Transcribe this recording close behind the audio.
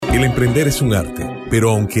El emprender es un arte, pero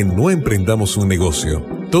aunque no emprendamos un negocio,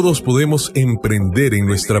 todos podemos emprender en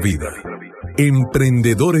nuestra vida.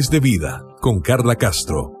 Emprendedores de Vida, con Carla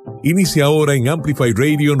Castro. Inicia ahora en Amplify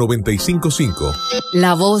Radio 95.5.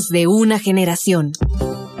 La voz de una generación.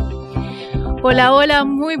 Hola, hola,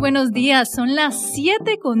 muy buenos días. Son las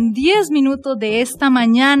 7:10 de esta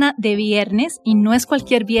mañana de viernes, y no es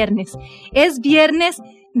cualquier viernes, es viernes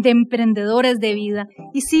de Emprendedores de Vida.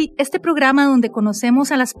 Y sí, este programa donde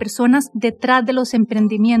conocemos a las personas detrás de los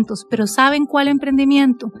emprendimientos, pero ¿saben cuál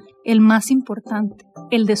emprendimiento? El más importante,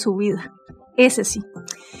 el de su vida. Ese sí.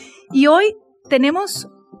 Y hoy tenemos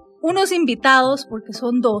unos invitados, porque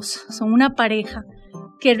son dos, son una pareja,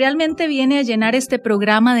 que realmente viene a llenar este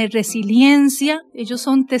programa de resiliencia. Ellos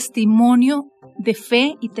son testimonio de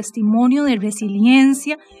fe y testimonio de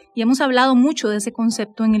resiliencia, y hemos hablado mucho de ese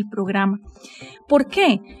concepto en el programa. ¿Por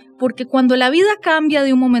qué? Porque cuando la vida cambia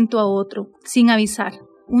de un momento a otro, sin avisar,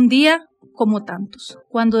 un día como tantos,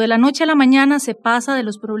 cuando de la noche a la mañana se pasa de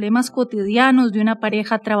los problemas cotidianos de una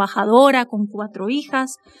pareja trabajadora con 4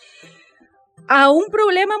 hijas, a un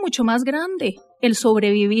problema mucho más grande, el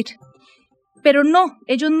sobrevivir. Pero no,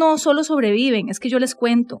 ellos no solo sobreviven, es que yo les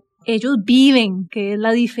cuento, ellos viven, que es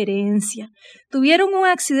la diferencia. Tuvieron un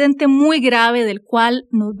accidente muy grave del cual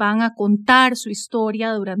nos van a contar su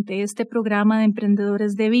historia durante este programa de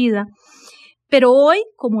Emprendedores de Vida. Pero hoy,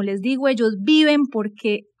 como les digo, ellos viven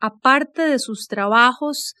porque aparte de sus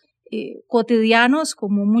trabajos cotidianos,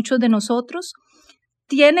 como muchos de nosotros,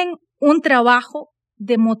 tienen un trabajo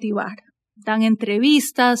de motivar. Dan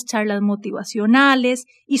entrevistas, charlas motivacionales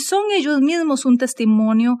y son ellos mismos un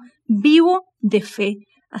testimonio vivo de fe.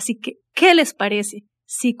 Así que, ¿qué les parece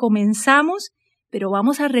si comenzamos, pero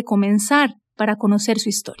vamos a recomenzar para conocer su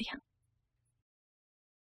historia?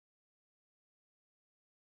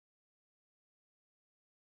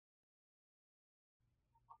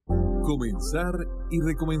 Comenzar y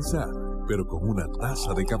recomenzar, pero con una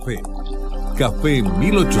taza de café. Café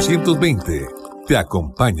 1820 te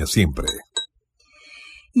acompaña siempre.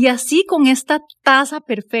 Y así con esta taza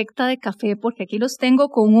perfecta de café, porque aquí los tengo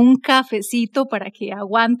con un cafecito para que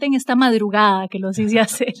aguanten esta madrugada que los hice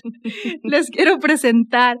hacer. Les quiero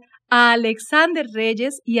presentar a Alexander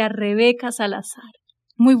Reyes y a Rebeca Salazar.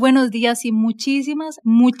 Muy buenos días y muchísimas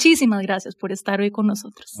gracias por estar hoy con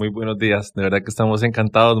nosotros. Muy buenos días, de verdad que estamos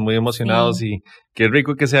encantados, muy emocionados, sí. Y qué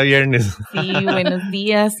rico que sea viernes. Sí, buenos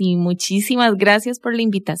días y muchísimas gracias por la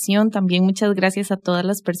invitación. También muchas gracias a todas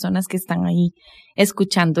las personas que están ahí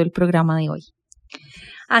escuchando el programa de hoy.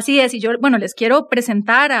 Así es, y yo, les quiero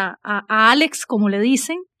presentar a Alex, como le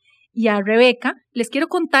dicen, y a Rebeca. Les quiero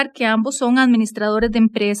contar que ambos son administradores de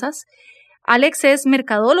empresas. Alex es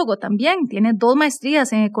mercadólogo también, tiene 2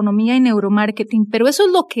 maestrías en economía y neuromarketing, pero eso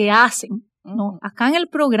es lo que hacen, ¿no? Acá en el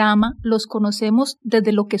programa los conocemos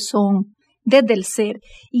desde lo que son, desde el ser,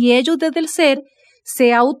 y ellos desde el ser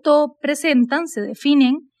se autopresentan, se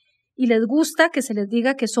definen, y les gusta que se les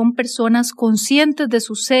diga que son personas conscientes de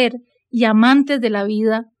su ser y amantes de la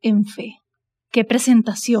vida en fe. ¡Qué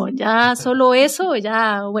presentación! Ya solo eso,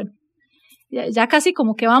 ya casi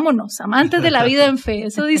como que vámonos, amantes de la vida en fe,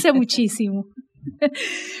 eso dice muchísimo.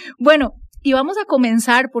 Bueno, y vamos a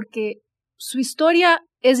comenzar porque su historia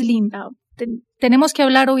es linda. Tenemos que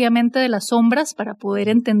hablar obviamente de las sombras para poder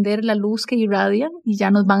entender la luz que irradian, y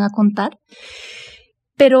ya nos van a contar.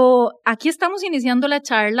 Pero aquí estamos iniciando la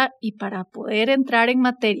charla, y para poder entrar en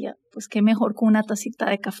materia, pues qué mejor con una tacita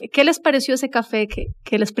de café. ¿Qué les pareció ese café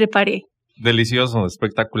que les preparé? Delicioso,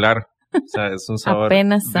 espectacular. O sea, es un sabor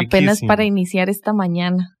apenas riquísimo. para iniciar esta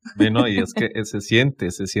mañana. Bueno, y es que se siente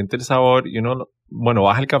el sabor, y uno,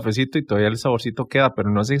 baja el cafecito y todavía el saborcito queda,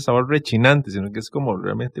 pero no es el sabor rechinante, sino que es como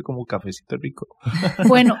realmente como cafecito rico.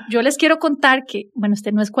 Bueno, yo les quiero contar que,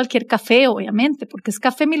 este no es cualquier café, obviamente, porque es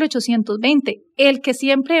café 1820, el que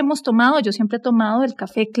siempre hemos tomado. Yo siempre he tomado el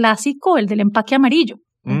café clásico, el del empaque amarillo.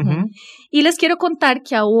 Uh-huh. Y les quiero contar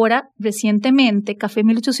que ahora, recientemente, Café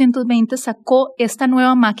 1820 sacó esta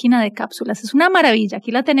nueva máquina de cápsulas. Es una maravilla.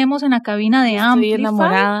 Aquí la tenemos en la cabina de Amplify. Estoy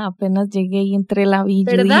enamorada. Apenas llegué y entré la vi.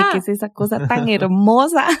 Yo dije, ¿qué es esa cosa tan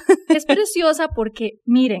hermosa? Es preciosa porque,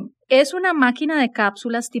 miren, es una máquina de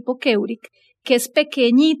cápsulas tipo Keurig que es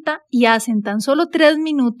pequeñita y hace en tan solo 3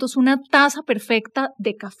 minutos una taza perfecta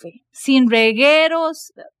de café. Sin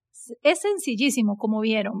regueros. Es sencillísimo, como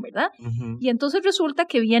vieron, ¿verdad? Uh-huh. Y entonces resulta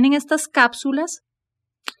que vienen estas cápsulas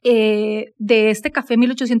de este café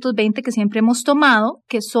 1820 que siempre hemos tomado,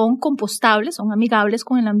 que son compostables, son amigables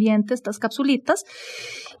con el ambiente, estas capsulitas.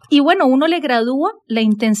 Y uno le gradúa la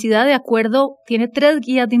intensidad de acuerdo, tiene 3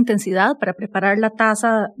 guías de intensidad para preparar la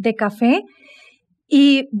taza de café.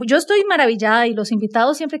 Y yo estoy maravillada y los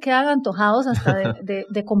invitados siempre quedan antojados hasta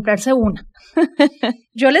de comprarse una.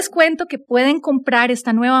 Yo les cuento que pueden comprar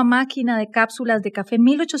esta nueva máquina de cápsulas de café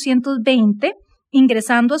 1820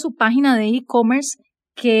 ingresando a su página de e-commerce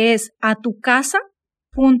que es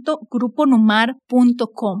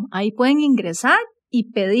atucasa.gruponomar.com. Ahí pueden ingresar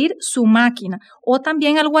y pedir su máquina o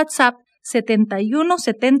también al WhatsApp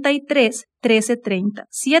 7173 1330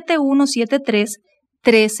 7173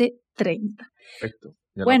 1330. Perfecto.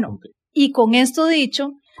 Bueno, y con esto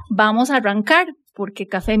dicho, vamos a arrancar porque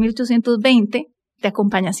Café 1820 te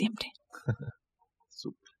acompaña siempre.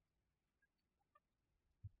 Súper.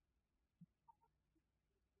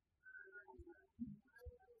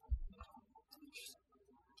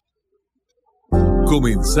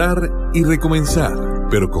 Comenzar y recomenzar,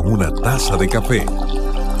 pero con una taza de café.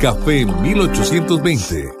 Café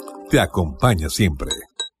 1820 te acompaña siempre.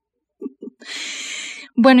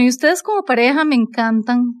 Bueno, y ustedes como pareja me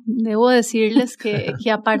encantan. Debo decirles que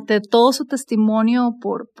aparte de todo su testimonio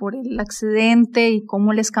por el accidente y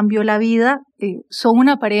cómo les cambió la vida, son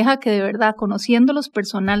una pareja que de verdad, conociéndolos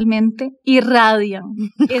personalmente, irradian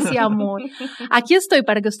ese amor. Aquí estoy,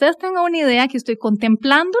 para que ustedes tengan una idea, aquí estoy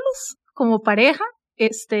contemplándolos como pareja,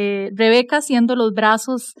 Rebeca haciendo los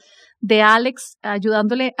brazos de Alex,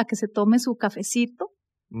 ayudándole a que se tome su cafecito.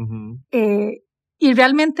 Uh-huh. Y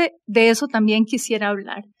realmente de eso también quisiera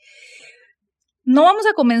hablar. No vamos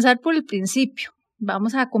a comenzar por el principio,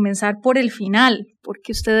 vamos a comenzar por el final,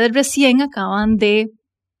 porque ustedes recién acaban de,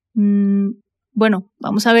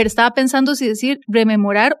 vamos a ver, estaba pensando si decir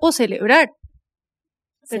rememorar o celebrar.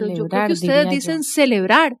 Pero yo creo que ustedes dicen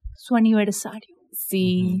celebrar su aniversario.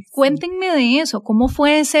 Sí. Cuéntenme de eso, ¿cómo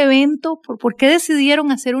fue ese evento? ¿Por qué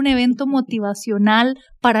decidieron hacer un evento motivacional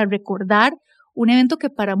para recordar? Un evento que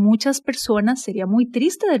para muchas personas sería muy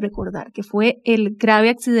triste de recordar, que fue el grave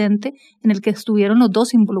accidente en el que estuvieron los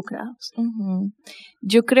dos involucrados. Uh-huh.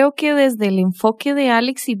 Yo creo que desde el enfoque de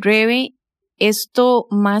Alex y Rebe, esto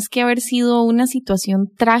más que haber sido una situación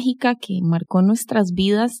trágica que marcó nuestras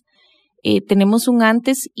vidas, tenemos un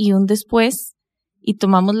antes y un después y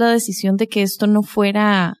tomamos la decisión de que esto no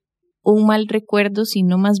fuera un mal recuerdo,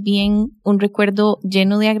 sino más bien un recuerdo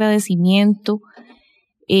lleno de agradecimiento.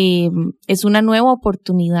 Es una nueva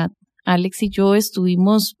oportunidad. Alex y yo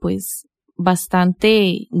estuvimos pues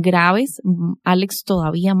bastante graves, Alex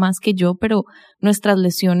todavía más que yo, pero nuestras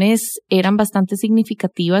lesiones eran bastante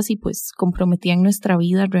significativas y pues comprometían nuestra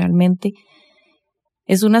vida realmente.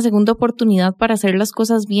 Es una segunda oportunidad para hacer las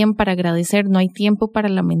cosas bien, para agradecer. No hay tiempo para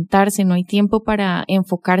lamentarse, no hay tiempo para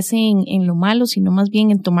enfocarse en lo malo, sino más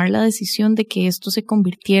bien en tomar la decisión de que esto se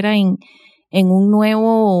convirtiera en un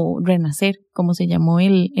nuevo renacer, como se llamó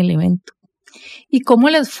el evento. ¿Y cómo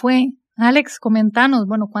les fue? Alex, comentanos,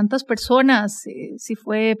 ¿cuántas personas? Si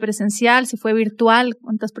fue presencial, si fue virtual,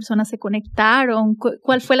 ¿cuántas personas se conectaron?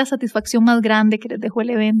 ¿Cuál fue la satisfacción más grande que les dejó el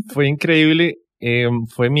evento? Fue increíble,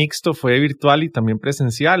 fue mixto, fue virtual y también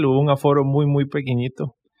presencial. Hubo un aforo muy, muy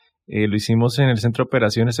pequeñito. Lo hicimos en el Centro de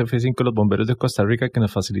Operaciones F5, los bomberos de Costa Rica, que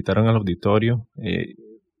nos facilitaron al auditorio.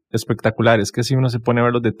 Espectacular, es que si uno se pone a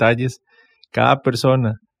ver los detalles, cada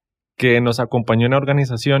persona que nos acompañó en la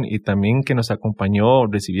organización y también que nos acompañó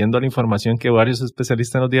recibiendo la información que varios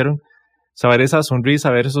especialistas nos dieron, saber esa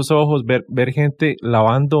sonrisa, ver esos ojos, ver gente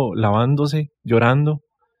lavándose, llorando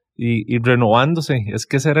y renovándose, es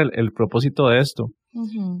que ese era el propósito de esto.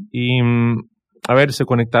 Uh-huh. Y se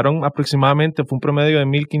conectaron aproximadamente, fue un promedio de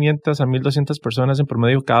 1.500 a 1.200 personas en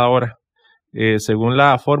promedio cada hora. Según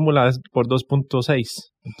la fórmula es por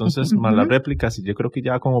 2.6, entonces más las réplicas, y yo creo que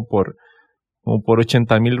ya como por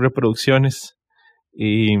 80,000 reproducciones,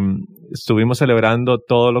 y estuvimos celebrando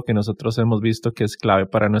todo lo que nosotros hemos visto que es clave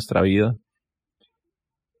para nuestra vida.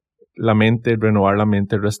 La mente, renovar la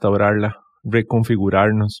mente, restaurarla,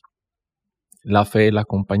 reconfigurarnos, la fe, la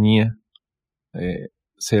compañía,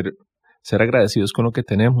 ser agradecidos con lo que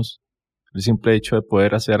tenemos. El simple hecho de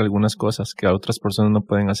poder hacer algunas cosas que otras personas no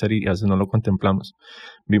pueden hacer y a veces no lo contemplamos.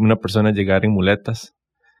 Vi una persona llegar en muletas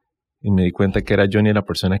y me di cuenta que era Johnny, la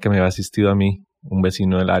persona que me había asistido a mí, un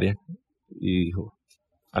vecino del área, y dijo: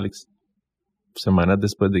 Alex, semanas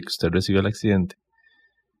después de que usted recibió el accidente,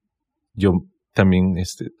 yo también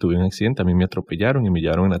tuve un accidente, a mí me atropellaron y me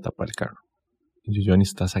llevaron en la tapa del carro. Y yo: Johnny,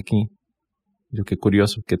 ¿estás aquí? Y yo: qué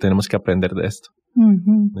curioso, ¿qué tenemos que aprender de esto?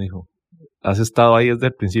 Uh-huh. Me dijo: has estado ahí desde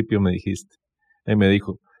el principio, me dijiste. Y me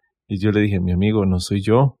dijo, y yo le dije: mi amigo, no soy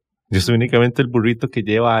yo soy únicamente el burrito que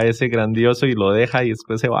lleva a ese grandioso y lo deja y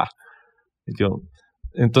después se va.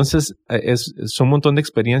 Entonces, son un montón de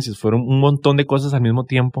experiencias, fueron un montón de cosas al mismo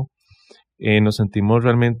tiempo. Nos sentimos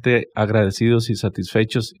realmente agradecidos y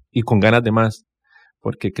satisfechos y con ganas de más,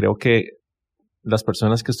 porque creo que las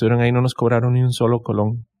personas que estuvieron ahí no nos cobraron ni un solo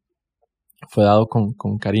colón. Fue dado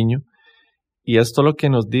con cariño. Y esto lo que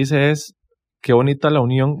nos dice es qué bonita la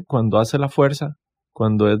unión cuando hace la fuerza,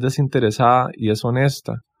 cuando es desinteresada y es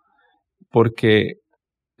honesta, porque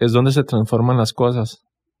es donde se transforman las cosas.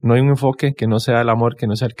 No hay un enfoque que no sea el amor, que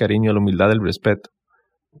no sea el cariño, la humildad, el respeto.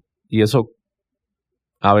 Y eso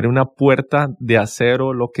abre una puerta de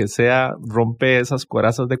acero, lo que sea, rompe esas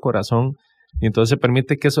corazas de corazón y entonces se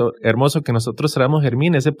permite que eso hermoso que nosotros traemos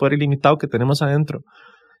germine, ese poder ilimitado que tenemos adentro.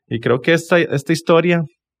 Y creo que esta historia,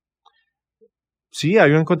 sí,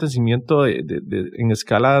 hay un acontecimiento en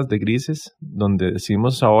escalas de grises, donde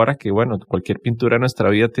decimos ahora que, bueno, cualquier pintura en nuestra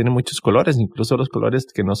vida tiene muchos colores, incluso los colores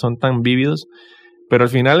que no son tan vívidos, pero al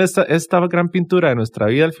final esta gran pintura de nuestra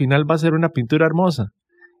vida, al final va a ser una pintura hermosa.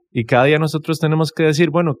 Y cada día nosotros tenemos que decir,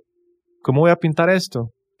 bueno, ¿cómo voy a pintar esto?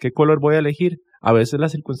 ¿Qué color voy a elegir? A veces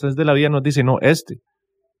las circunstancias de la vida nos dicen, no,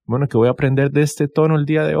 Bueno, ¿qué voy a aprender de este tono el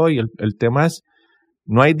día de hoy? El tema es,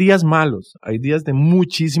 no hay días malos, hay días de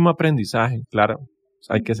muchísimo aprendizaje, claro.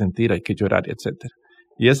 Hay que sentir, hay que llorar, etc.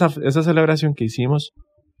 Y esa celebración que hicimos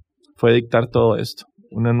fue dictar todo esto.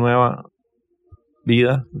 Una nueva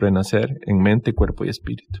vida, renacer en mente, cuerpo y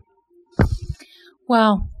espíritu.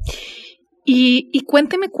 Wow. Y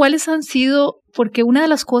cuénteme cuáles han sido, porque una de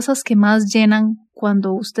las cosas que más llenan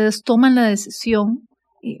cuando ustedes toman la decisión,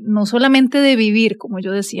 no solamente de vivir, como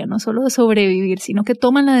yo decía, no solo de sobrevivir, sino que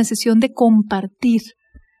toman la decisión de compartir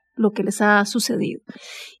lo que les ha sucedido.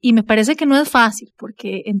 Y me parece que no es fácil,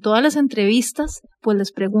 porque en todas las entrevistas, pues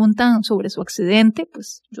les preguntan sobre su accidente,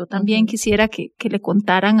 pues yo también quisiera que le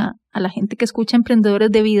contaran a la gente que escucha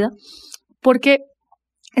Emprendedores de Vida, porque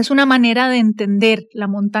es una manera de entender la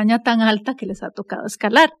montaña tan alta que les ha tocado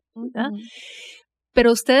escalar, ¿verdad?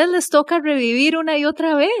 Pero a ustedes les toca revivir una y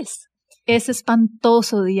otra vez ese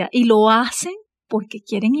espantoso día, y lo hacen porque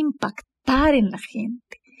quieren impactar en la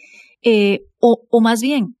gente. O más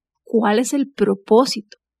bien, ¿cuál es el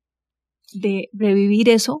propósito de revivir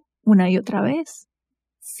eso una y otra vez?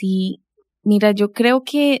 Sí, mira, yo creo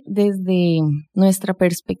que desde nuestra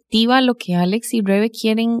perspectiva lo que Alex y Rebe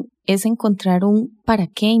quieren es encontrar un para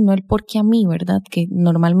qué y no el por qué a mí, ¿verdad? Que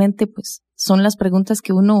normalmente pues son las preguntas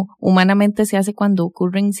que uno humanamente se hace cuando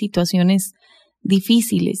ocurren situaciones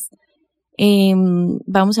difíciles.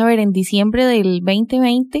 Vamos a ver, en diciembre del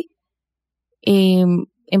 2020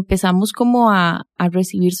 empezamos como a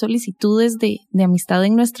recibir solicitudes de amistad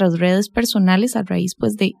en nuestras redes personales a raíz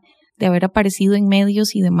pues de haber aparecido en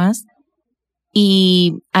medios y demás.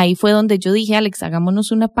 Y ahí fue donde yo dije, Alex,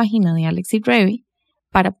 hagámonos una página de Alex y Rebe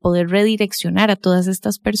para poder redireccionar a todas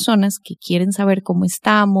estas personas que quieren saber cómo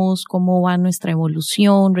estamos, cómo va nuestra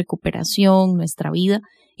evolución, recuperación, nuestra vida.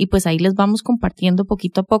 Y pues ahí les vamos compartiendo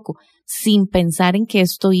poquito a poco, sin pensar en que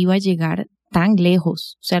esto iba a llegar tan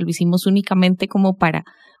lejos. O sea, lo hicimos únicamente como para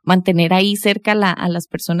mantener ahí cerca a las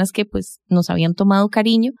personas que pues nos habían tomado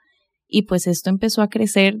cariño, y pues esto empezó a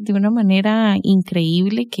crecer de una manera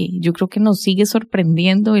increíble que yo creo que nos sigue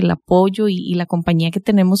sorprendiendo el apoyo y la compañía que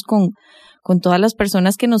tenemos con todas las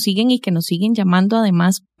personas que nos siguen y que nos siguen llamando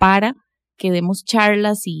además para que demos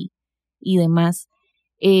charlas y demás.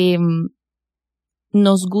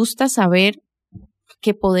 Nos gusta saber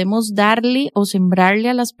que podemos darle o sembrarle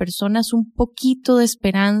a las personas un poquito de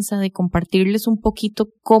esperanza, de compartirles un poquito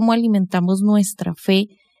cómo alimentamos nuestra fe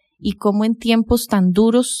y cómo en tiempos tan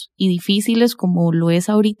duros y difíciles como lo es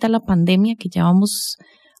ahorita la pandemia, que ya vamos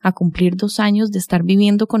a cumplir 2 años de estar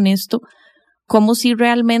viviendo con esto, cómo si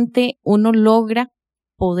realmente uno logra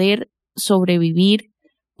poder sobrevivir,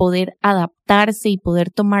 poder adaptarse y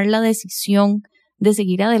poder tomar la decisión de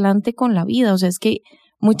seguir adelante con la vida. O sea, es que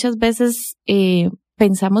muchas veces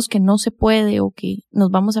pensamos que no se puede o que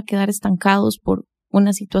nos vamos a quedar estancados por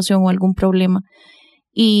una situación o algún problema,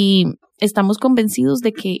 y estamos convencidos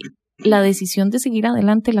de que la decisión de seguir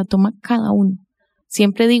adelante la toma cada uno.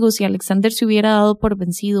 Siempre digo, si Alexander se hubiera dado por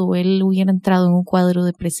vencido o él hubiera entrado en un cuadro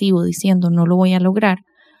depresivo diciendo no lo voy a lograr,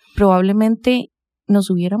 probablemente nos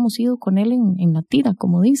hubiéramos ido con él en la tira,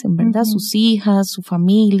 como dicen, ¿verdad? Uh-huh. Sus hijas, su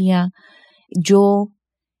familia, yo.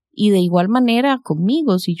 Y de igual manera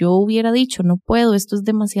conmigo, si yo hubiera dicho no puedo, esto es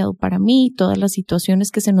demasiado para mí, todas las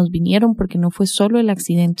situaciones que se nos vinieron, porque no fue solo el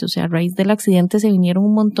accidente, o sea, a raíz del accidente se vinieron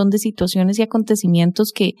un montón de situaciones y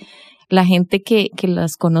acontecimientos que la gente que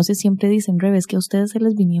las conoce siempre dicen, Rebe, es que a ustedes se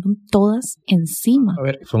les vinieron todas encima. A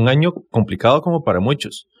ver, fue un año complicado como para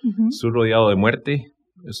muchos. Uh-huh. Estuvo rodeado de muerte,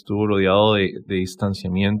 estuvo rodeado de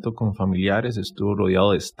distanciamiento con familiares, estuvo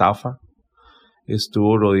rodeado de estafa,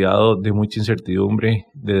 estuvo rodeado de mucha incertidumbre,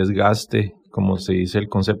 de desgaste, como se dice el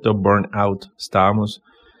concepto burnout. Estábamos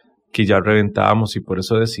que ya reventábamos y por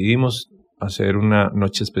eso decidimos hacer una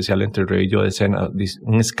noche especial entre Rey y yo de cena,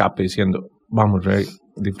 un escape diciendo, vamos Rey,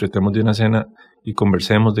 disfrutemos de una cena y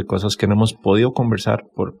conversemos de cosas que no hemos podido conversar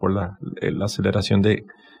por la aceleración de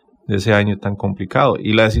ese año tan complicado.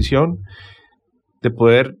 Y la decisión de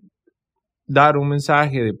poder dar un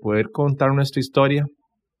mensaje, de poder contar nuestra historia,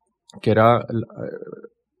 que era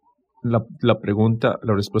la pregunta,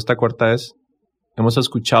 la respuesta corta es, hemos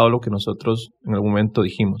escuchado lo que nosotros en algún momento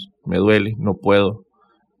dijimos, me duele, no puedo,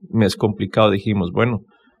 me es complicado, dijimos, bueno,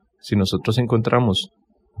 si nosotros encontramos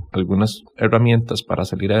algunas herramientas para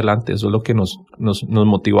salir adelante, eso es lo que nos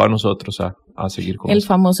motivó a nosotros a seguir con el eso.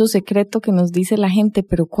 famoso secreto que nos dice la gente,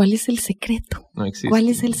 pero ¿cuál es el secreto? No existe. ¿Cuál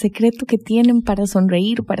es el secreto que tienen para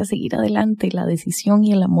sonreír, para seguir adelante? La decisión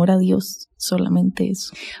y el amor a Dios, solamente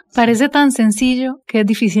eso. Parece tan sencillo que es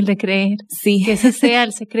difícil de creer. Sí. Que ese sea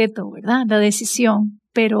el secreto, ¿verdad? La decisión.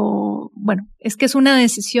 Pero bueno, es que es una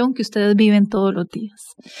decisión que ustedes viven todos los días.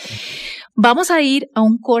 Vamos a ir a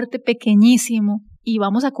un corte pequeñísimo y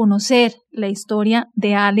vamos a conocer la historia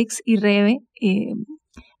de Alex y Rebe,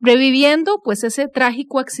 reviviendo pues ese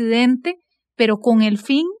trágico accidente, pero con el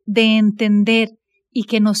fin de entender y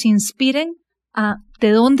que nos inspiren a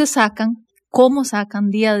de dónde sacan, cómo sacan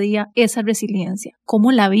día a día esa resiliencia,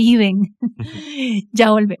 cómo la viven.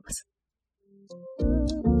 Ya volvemos.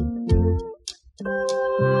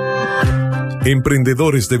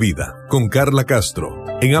 Emprendedores de Vida, con Carla Castro,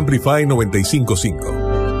 en Amplify 95.5.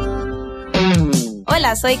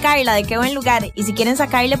 Hola, soy Carla de Qué Buen Lugar, y si quieren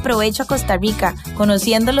sacarle provecho a Costa Rica,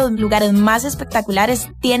 conociendo los lugares más espectaculares,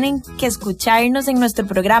 tienen que escucharnos en nuestro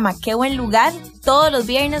programa Qué Buen Lugar, todos los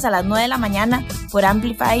viernes a las 9 de la mañana por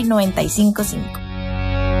Amplify 95.5.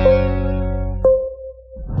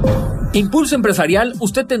 En Pulso Empresarial,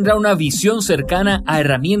 usted tendrá una visión cercana a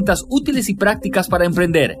herramientas útiles y prácticas para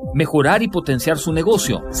emprender, mejorar y potenciar su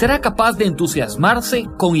negocio. Será capaz de entusiasmarse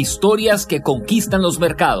con historias que conquistan los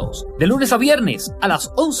mercados. De lunes a viernes, a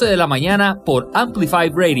las 11 de la mañana por Amplify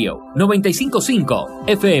Radio 95.5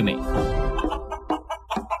 FM.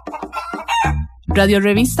 Radio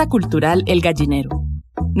Revista Cultural El Gallinero.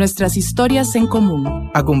 Nuestras historias en común.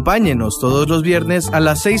 Acompáñenos todos los viernes a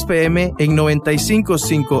las 6 p.m. en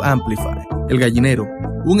 95.5 Amplify. El Gallinero,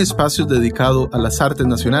 un espacio dedicado a las artes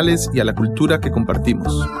nacionales y a la cultura que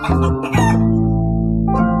compartimos.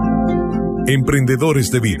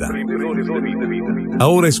 Emprendedores de Vida.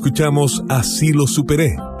 Ahora escuchamos Así lo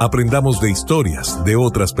superé. Aprendamos de historias de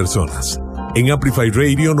otras personas. En Amplify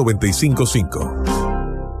Radio 95.5.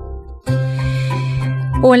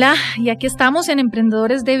 Hola, y aquí estamos en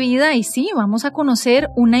Emprendedores de Vida y sí, vamos a conocer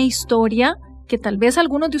una historia que tal vez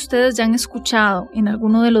algunos de ustedes ya han escuchado en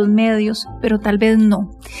alguno de los medios, pero tal vez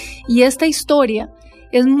no. Y esta historia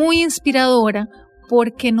es muy inspiradora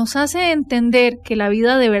porque nos hace entender que la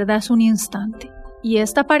vida de verdad es un instante. Y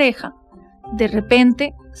esta pareja de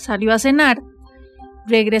repente salió a cenar,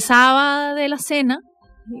 regresaba de la cena,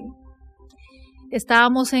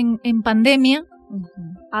 estábamos en pandemia,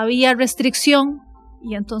 había restricción.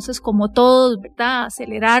 Y entonces, como todos, ¿verdad?,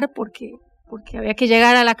 acelerar porque había que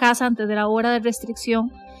llegar a la casa antes de la hora de restricción.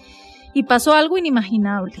 Y pasó algo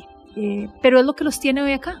inimaginable. Pero es lo que los tiene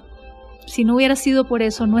hoy acá. Si no hubiera sido por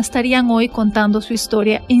eso, no estarían hoy contando su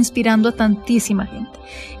historia e inspirando a tantísima gente.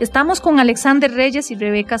 Estamos con Alexander Reyes y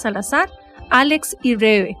Rebeca Salazar, Alex y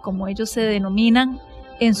Rebe, como ellos se denominan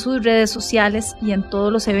en sus redes sociales y en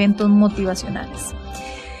todos los eventos motivacionales.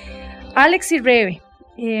 Alex y Rebe,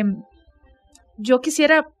 yo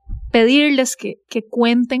quisiera pedirles que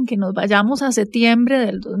cuenten, que nos vayamos a septiembre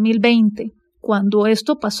del 2020, cuando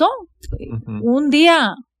esto pasó. Un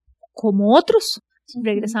día como otros,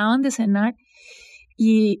 regresaban de cenar.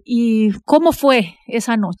 ¿Y cómo fue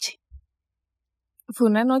esa noche? Fue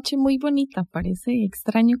una noche muy bonita, parece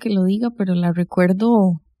extraño que lo diga, pero la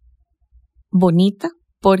recuerdo bonita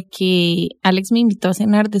porque Alex me invitó a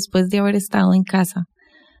cenar después de haber estado en casa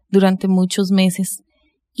durante muchos meses.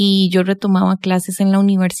 Y yo retomaba clases en la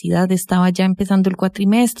universidad, estaba ya empezando el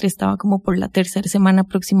cuatrimestre, estaba como por la tercera semana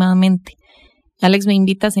aproximadamente. Alex me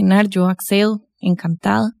invita a cenar, yo accedo,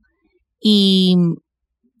 encantada, y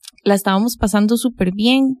la estábamos pasando súper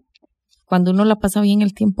bien. Cuando uno la pasa bien,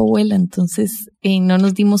 el tiempo vuela, entonces no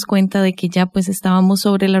nos dimos cuenta de que ya pues estábamos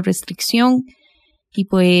sobre la restricción, y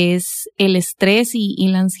pues el estrés y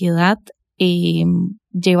la ansiedad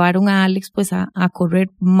llevaron a Alex pues a correr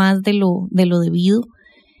más de lo debido.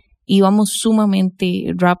 Íbamos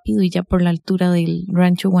sumamente rápido y ya por la altura del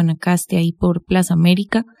Rancho Guanacaste, ahí por Plaza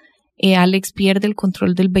América, Alex pierde el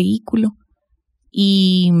control del vehículo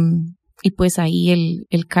y pues ahí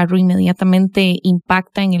el carro inmediatamente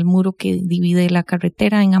impacta en el muro que divide la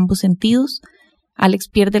carretera en ambos sentidos. Alex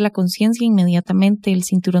pierde la conciencia inmediatamente, el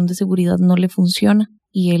cinturón de seguridad no le funciona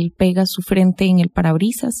y él pega su frente en el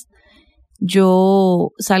parabrisas.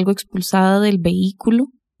 Yo salgo expulsada del vehículo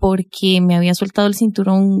porque me había soltado el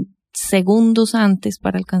cinturón segundos antes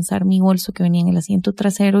para alcanzar mi bolso que venía en el asiento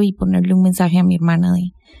trasero y ponerle un mensaje a mi hermana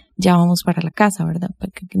de ya vamos para la casa, ¿verdad?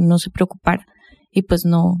 Para que no se preocupara. Y pues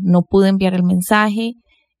no pude enviar el mensaje.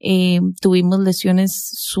 Tuvimos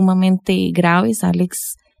lesiones sumamente graves.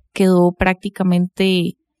 Alex quedó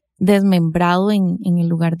prácticamente desmembrado en el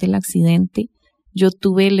lugar del accidente. Yo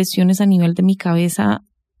tuve lesiones a nivel de mi cabeza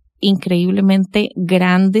increíblemente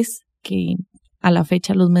grandes que a la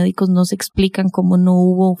fecha los médicos no se explican cómo no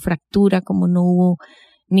hubo fractura, cómo no hubo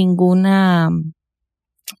ninguna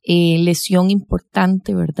lesión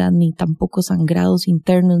importante, ¿verdad? Ni tampoco sangrados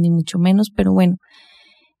internos, ni mucho menos, pero bueno.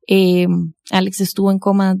 Alex estuvo en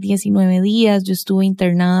coma 19 días, yo estuve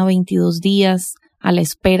internada 22 días a la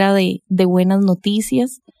espera de buenas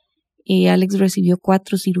noticias. Alex recibió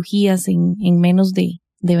 4 cirugías en menos de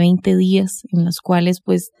 20 días, en las cuales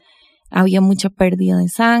pues había mucha pérdida de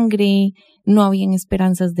sangre, no habían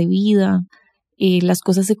esperanzas de vida, las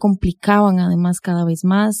cosas se complicaban además cada vez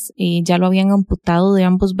más. Ya lo habían amputado de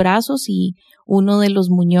ambos brazos y uno de los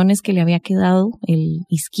muñones que le había quedado, el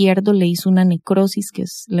izquierdo, le hizo una necrosis, que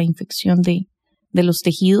es la infección de los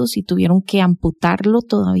tejidos, y tuvieron que amputarlo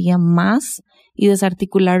todavía más y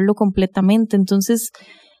desarticularlo completamente. Entonces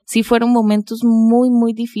sí fueron momentos muy,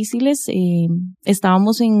 muy difíciles.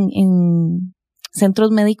 Estábamos en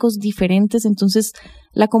centros médicos diferentes, entonces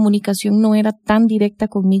la comunicación no era tan directa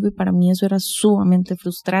conmigo y para mí eso era sumamente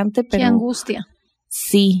frustrante. Pero qué angustia.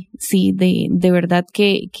 Sí, de verdad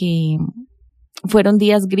que fueron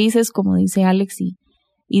días grises, como dice Alex,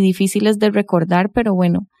 y difíciles de recordar, pero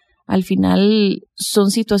bueno, al final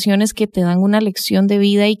son situaciones que te dan una lección de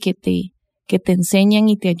vida y que te enseñan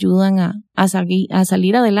y te ayudan a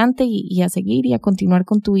salir adelante y a seguir y a continuar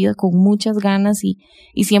con tu vida con muchas ganas y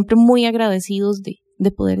siempre muy agradecidos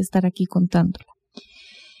de poder estar aquí contándolo.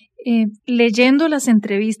 Leyendo las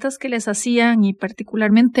entrevistas que les hacían y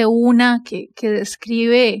particularmente una que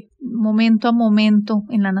describe momento a momento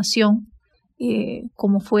en La Nación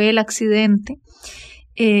cómo fue el accidente,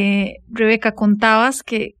 Rebeca, contabas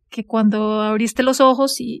que cuando abriste los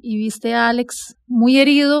ojos y viste a Alex muy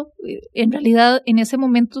herido, en realidad en ese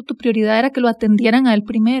momento tu prioridad era que lo atendieran a él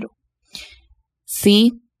primero.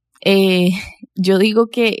 Sí, yo digo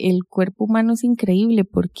que el cuerpo humano es increíble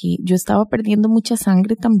porque yo estaba perdiendo mucha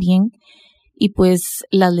sangre también y pues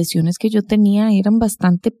las lesiones que yo tenía eran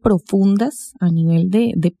bastante profundas a nivel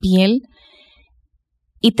de piel.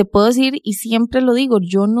 Y te puedo decir, y siempre lo digo,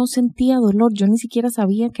 yo no sentía dolor, yo ni siquiera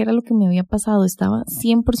sabía qué era lo que me había pasado, estaba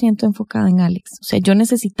 100% enfocada en Alex. O sea, yo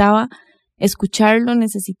necesitaba escucharlo,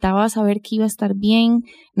 necesitaba saber que iba a estar bien,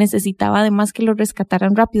 necesitaba además que lo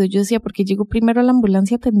rescataran rápido. Yo decía, porque llegó primero a la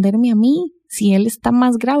ambulancia a atenderme a mí, si él está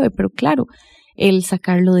más grave, pero claro, el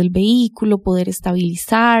sacarlo del vehículo, poder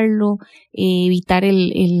estabilizarlo, evitar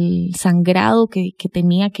el sangrado que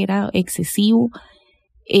tenía, que era excesivo.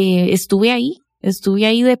 Estuve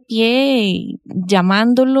ahí de pie,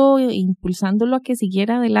 llamándolo, impulsándolo a que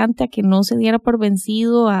siguiera adelante, a que no se diera por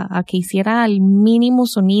vencido, a que hiciera el mínimo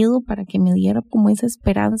sonido para que me diera como esa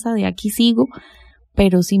esperanza de aquí sigo,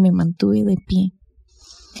 pero sí me mantuve de pie.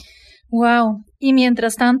 Wow. Y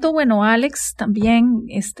mientras tanto, bueno, Alex también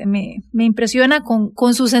me impresiona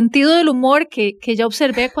con su sentido del humor que ya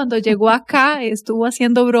observé cuando llegó acá, estuvo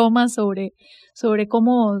haciendo bromas sobre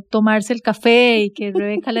cómo tomarse el café y que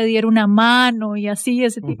Rebeca le diera una mano y así,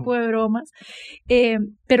 ese tipo de bromas.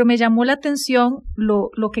 Pero me llamó la atención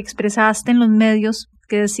lo que expresaste en los medios,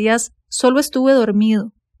 que decías, solo estuve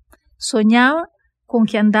dormido. Soñaba con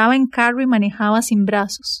que andaba en carro y manejaba sin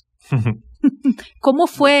brazos. ¿Cómo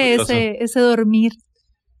fue ese dormir?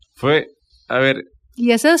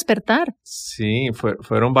 Y ese despertar. Sí,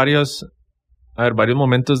 fueron varios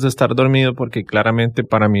momentos de estar dormido porque claramente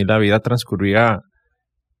para mí la vida transcurría,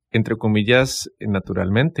 entre comillas,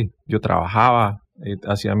 naturalmente. Yo trabajaba,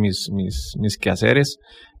 hacía mis quehaceres,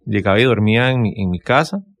 llegaba y dormía en mi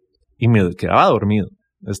casa y me quedaba dormido,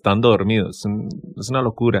 estando dormido. Es una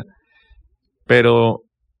locura. Pero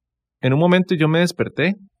en un momento yo me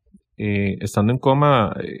desperté, estando en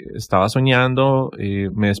coma, estaba soñando,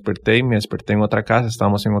 me desperté en otra casa,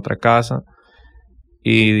 estábamos en otra casa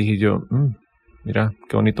y dije yo, mira,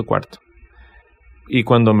 qué bonito cuarto. Y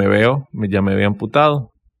cuando me veo, ya me había amputado.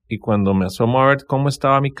 Y cuando me asomo a ver cómo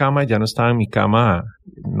estaba mi cama, ya no estaba en mi cama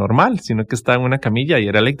normal, sino que estaba en una camilla y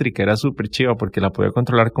era eléctrica, era súper chiva porque la podía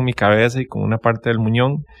controlar con mi cabeza y con una parte del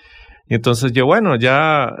muñón. Y entonces yo, bueno,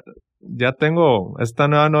 ya tengo esta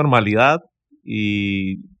nueva normalidad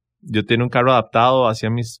y yo tenía un carro adaptado, hacía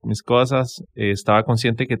mis cosas, estaba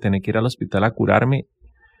consciente que tenía que ir al hospital a curarme.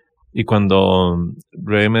 Y cuando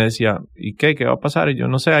Rebe me decía, ¿y qué? ¿Qué va a pasar? Y yo,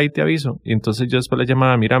 no sé, ahí te aviso. Y entonces yo después le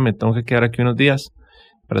llamaba, mira, me tengo que quedar aquí unos días.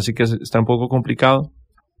 Parece que está un poco complicado.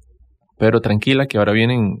 Pero tranquila, que ahora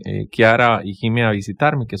vienen Kiara y Jimmy a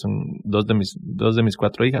visitarme, que son dos de mis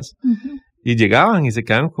 4 hijas. Uh-huh. Y llegaban y se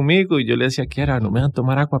quedaban conmigo y yo le decía, Kiara, no me van a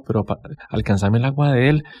tomar agua, pero alcanzame el agua de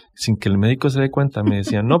él sin que el médico se dé cuenta. Me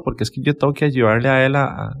decían, no, porque es que yo tengo que ayudarle a él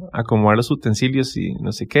a acomodar los utensilios y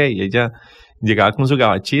no sé qué. Y ella llegaba con su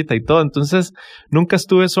gabachita y todo. Entonces, nunca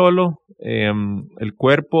estuve solo. El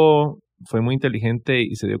cuerpo fue muy inteligente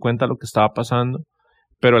y se dio cuenta de lo que estaba pasando.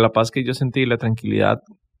 Pero la paz que yo sentí, la tranquilidad,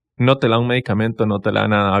 no te la da un medicamento, no te la da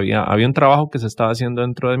nada. Había un trabajo que se estaba haciendo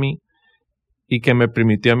dentro de mí y que me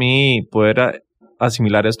permitió a mí poder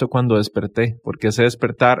asimilar esto cuando desperté, porque ese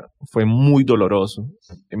despertar fue muy doloroso.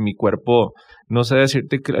 En mi cuerpo, no sé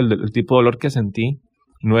decirte el tipo de dolor que sentí.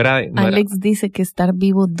 Alex dice que estar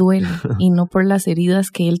vivo duele y no por las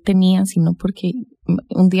heridas que él tenía, sino porque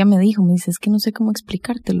un día me dice, es que no sé cómo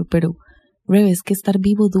explicártelo, pero Rebe, es que estar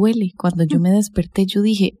vivo duele. Cuando yo me desperté, yo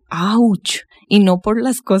dije, ¡ouch! Y no por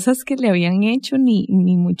las cosas que le habían hecho, ni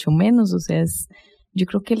mucho menos. O sea, yo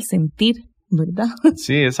creo que el sentir, ¿verdad?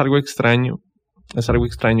 Sí, es algo extraño,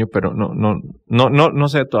 pero no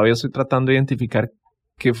sé, todavía estoy tratando de identificar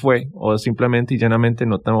qué fue, o simplemente y llanamente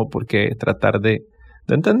no tengo por qué tratar de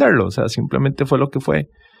entenderlo. O sea, simplemente fue lo que fue.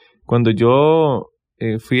 Cuando yo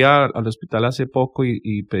fui al hospital hace poco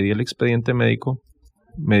y pedí el expediente médico,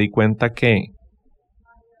 me di cuenta que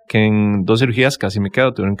en 2 cirugías casi me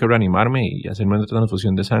quedo, tuvieron que reanimarme y hacerme una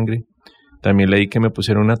transfusión de sangre. También leí que me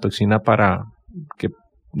pusieron una toxina para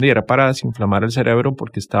desinflamar el cerebro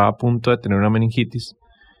porque estaba a punto de tener una meningitis.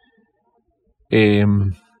 Y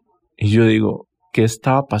yo digo, ¿qué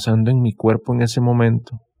estaba pasando en mi cuerpo en ese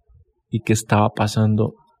momento? ¿Y qué estaba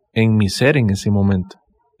pasando en mi ser en ese momento?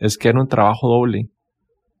 Es que era un trabajo doble.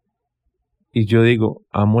 Y yo digo,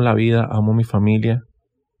 amo la vida, amo mi familia.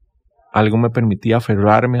 Algo me permitía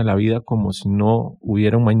aferrarme a la vida como si no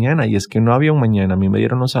hubiera un mañana. Y es que no había un mañana. A mí me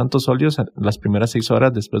dieron los santos óleos las primeras 6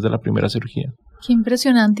 horas después de la primera cirugía. Qué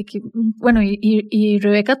impresionante. Bueno, y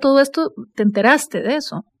Rebeca, todo esto, ¿te enteraste de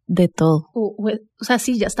eso? De todo. O sea,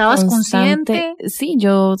 sí, ya estabas consciente. Sí,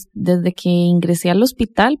 yo desde que ingresé al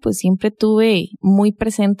hospital, pues siempre tuve muy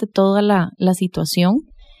presente toda la situación.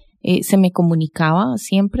 Se me comunicaba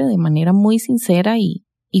siempre de manera muy sincera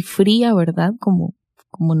y fría, ¿verdad? Como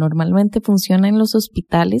normalmente funciona en los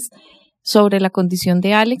hospitales, sobre la condición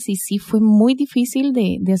de Alex, y sí fue muy difícil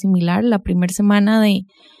de asimilar. La primera semana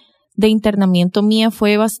de internamiento mía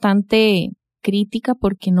fue bastante crítica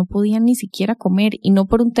porque no podía ni siquiera comer, y no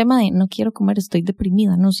por un tema de no quiero comer, estoy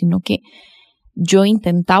deprimida, no, sino que yo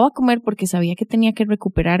intentaba comer porque sabía que tenía que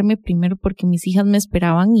recuperarme, primero porque mis hijas me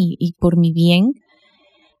esperaban y por mi bien,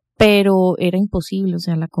 pero era imposible. O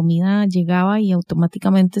sea, la comida llegaba y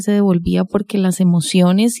automáticamente se devolvía porque las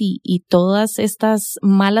emociones y todas estas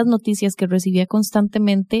malas noticias que recibía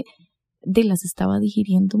constantemente las estaba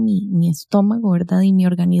digiriendo mi estómago, ¿verdad? Y mi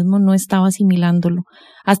organismo no estaba asimilándolo.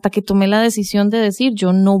 Hasta que tomé la decisión de decir,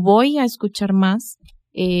 yo no voy a escuchar más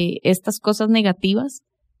estas cosas negativas,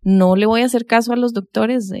 no le voy a hacer caso a los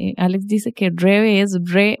doctores. Alex dice que Rebe es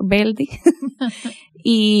rebelde.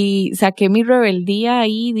 Y saqué mi rebeldía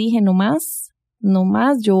ahí y dije, no más,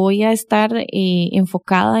 yo voy a estar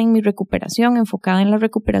enfocada en mi recuperación, enfocada en la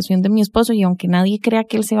recuperación de mi esposo, y aunque nadie crea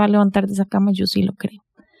que él se va a levantar de esa cama, yo sí lo creo.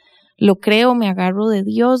 Lo creo, me agarro de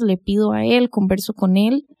Dios, le pido a Él, converso con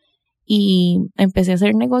Él y empecé a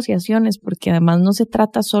hacer negociaciones, porque además no se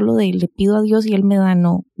trata solo de le pido a Dios y Él me da,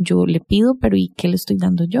 no, yo le pido, pero ¿y qué le estoy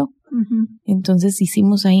dando yo? Uh-huh. Entonces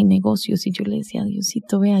hicimos ahí negocios y yo le decía a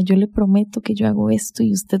Diosito, vea, yo le prometo que yo hago esto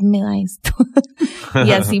y usted me da esto.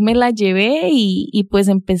 Y así me la llevé y pues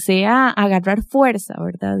empecé a agarrar fuerza,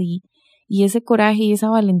 ¿verdad? Y ese coraje y esa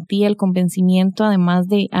valentía, el convencimiento, además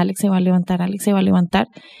de Alex se va a levantar.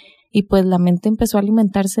 Y pues la mente empezó a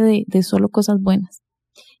alimentarse de solo cosas buenas.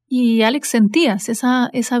 Y Alex, ¿sentías esa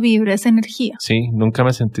vibra, esa energía? Sí, nunca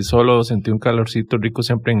me sentí solo, sentí un calorcito rico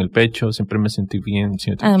siempre en el pecho, siempre me sentí bien.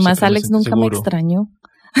 Además, Alex nunca me extrañó.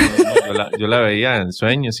 Yo la veía en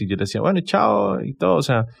sueños y yo le decía, bueno, chao, y todo. O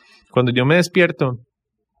sea, cuando yo me despierto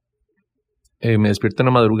en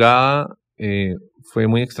la madrugada, fue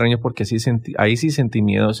muy extraño porque ahí sí sentí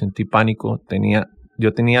miedo, sentí pánico.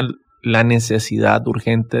 Yo tenía la necesidad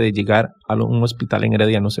urgente de llegar a un hospital en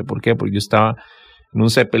Heredia, no sé por qué, porque yo estaba en un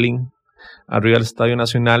Zeppelin arriba del Estadio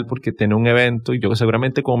Nacional porque tenía un evento y yo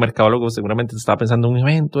seguramente como mercadólogo estaba pensando en un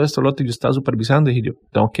evento, esto, lo otro, y yo estaba supervisando y dije yo,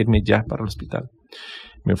 tengo que irme ya para el hospital.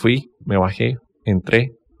 Me fui, me bajé,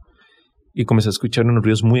 entré, y comencé a escuchar unos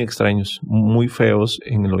ruidos muy extraños, muy feos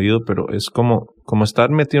en el oído, pero es como estar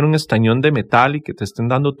metido en un estañón de metal y que te estén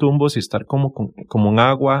dando tumbos y estar como en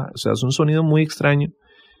agua. O sea, es un sonido muy extraño.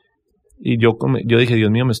 Y yo dije,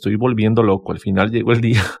 Dios mío, me estoy volviendo loco. Al final llegó el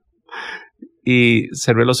día y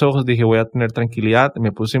cerré los ojos, dije, voy a tener tranquilidad.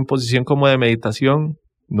 Me puse en posición como de meditación.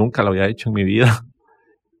 Nunca lo había hecho en mi vida.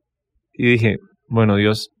 Y dije, bueno,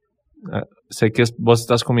 Dios, sé que vos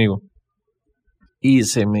estás conmigo. Y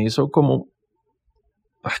se me hizo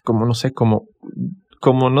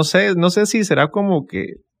no sé si será como que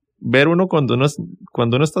ver uno cuando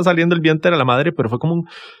uno está saliendo del vientre de la madre, pero fue como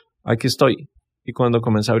aquí estoy. Y cuando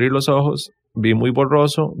comencé a abrir los ojos, vi muy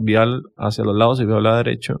borroso, vi hacia los lados y vi al lado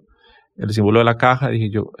derecho el símbolo de la caja.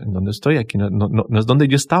 Dije yo, ¿en dónde estoy? Aquí no es donde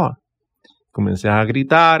yo estaba. Comencé a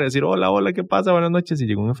gritar, a decir, hola, ¿qué pasa? Buenas noches. Y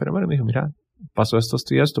llegó un enfermero y me dijo, mira, pasó esto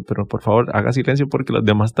y esto, pero por favor haga silencio porque los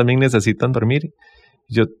demás también necesitan dormir.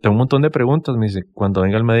 Yo tengo un montón de preguntas. Me dice, cuando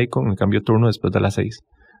venga el médico, me cambio turno después de las 6.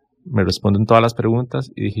 Me responden todas las preguntas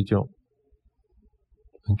y dije yo,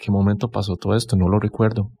 ¿en qué momento pasó todo esto? No lo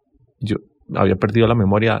recuerdo. Yo había perdido la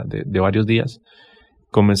memoria de varios días.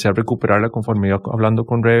 Comencé a recuperarla conforme iba hablando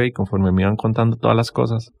con Rebe y conforme me iban contando todas las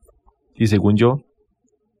cosas. Y según yo,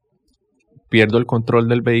 pierdo el control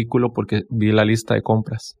del vehículo porque vi la lista de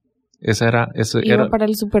compras. Iba para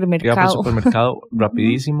el supermercado. Iba para el supermercado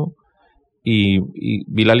rapidísimo y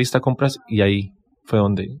vi la lista de compras y ahí fue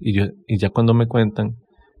donde, y ya cuando me cuentan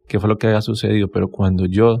qué fue lo que había sucedido, pero cuando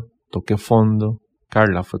yo toqué fondo,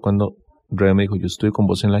 Carla, fue cuando Rebe me dijo, yo estuve con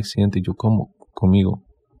vos en el accidente. Y yo, ¿cómo? Conmigo.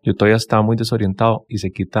 Yo todavía estaba muy desorientado y se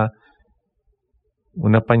quita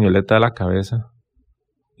una pañoleta de la cabeza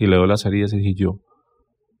y le doy las heridas y dije yo,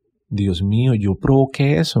 Dios mío, yo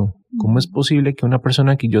provoqué eso. ¿Cómo es posible que una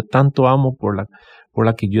persona que yo tanto amo, por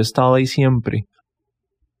la que yo he estado ahí siempre,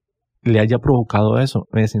 le haya provocado eso?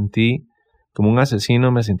 Me sentí como un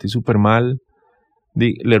asesino, me sentí súper mal.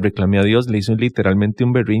 Le reclamé a Dios, le hizo literalmente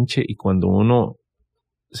un berrinche, y cuando uno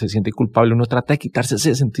se siente culpable, uno trata de quitarse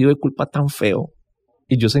ese sentido de culpa tan feo.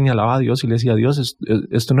 Y yo señalaba a Dios y le decía, Dios,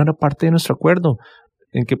 esto no era parte de nuestro acuerdo.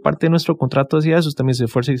 ¿En qué parte de nuestro contrato decía eso? Usted me dice,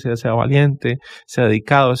 esfuerce y sea valiente, sea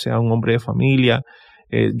dedicado, sea un hombre de familia.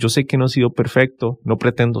 Yo sé que no he sido perfecto, no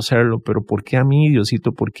pretendo serlo, pero ¿por qué a mí,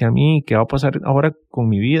 Diosito? ¿Por qué a mí? ¿Qué va a pasar ahora con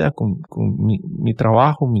mi vida, con mi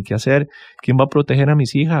trabajo, mi quehacer? ¿Quién va a proteger a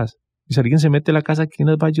mis hijas? Y si alguien se mete a la casa, ¿quién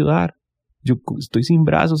les va a ayudar? Yo estoy sin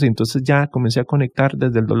brazos, y entonces ya comencé a conectar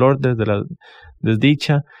desde el dolor, desde la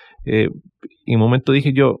desdicha. Y en un momento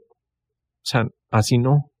dije yo, o sea, así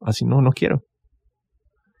no quiero.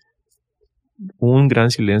 Hubo un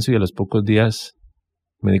gran silencio y a los pocos días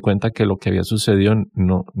me di cuenta que lo que había sucedido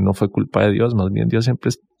no fue culpa de Dios, más bien Dios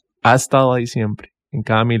siempre ha estado ahí siempre, en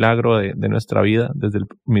cada milagro de nuestra vida, desde el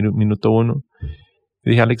minuto 1. Y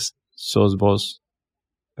dije, Alex, sos vos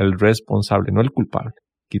el responsable, no el culpable.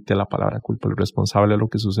 Quité la palabra culpa, el responsable de lo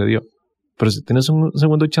que sucedió. Pero si tienes un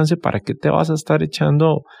segundo chance, ¿para qué te vas a estar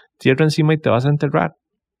echando tierra encima y te vas a enterrar?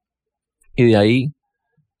 Y de ahí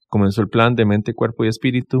comenzó el plan de mente, cuerpo y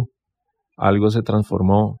espíritu. Algo se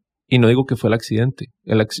transformó. Y no digo que fue el accidente.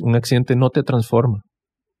 Un accidente no te transforma.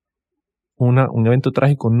 Un evento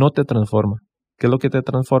trágico no te transforma. ¿Qué es lo que te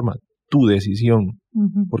transforma? Tu decisión.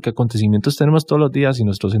 Porque acontecimientos tenemos todos los días y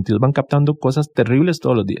nuestros sentidos van captando cosas terribles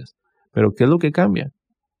todos los días. Pero ¿qué es lo que cambia?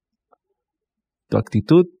 Tu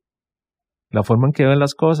actitud. La forma en que ven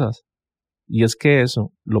las cosas. Y es que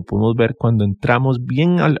eso lo podemos ver cuando entramos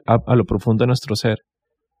bien a lo profundo de nuestro ser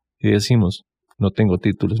y decimos, no tengo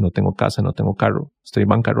títulos, no tengo casa, no tengo carro, estoy en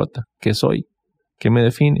bancarrota. ¿Qué soy? ¿Qué me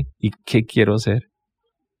define? ¿Y qué quiero ser?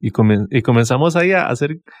 Y comenzamos ahí a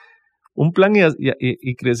hacer un plan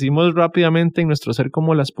y crecimos rápidamente en nuestro ser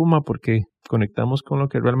como la espuma porque conectamos con lo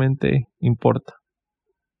que realmente importa.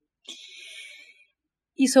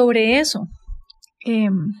 Y sobre eso,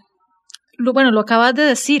 lo acabas de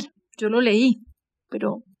decir, yo lo leí,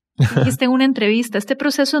 pero dijiste en una entrevista, este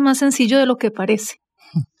proceso es más sencillo de lo que parece.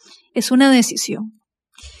 Es una decisión.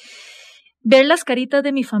 Ver las caritas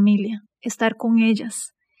de mi familia, estar con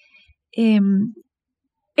ellas,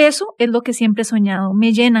 eso es lo que siempre he soñado.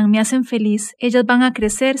 Me llenan, me hacen feliz. Ellas van a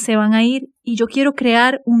crecer, se van a ir, y yo quiero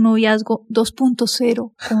crear un noviazgo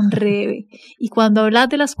 2.0 con Rebe. Y cuando hablas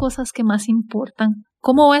de las cosas que más importan,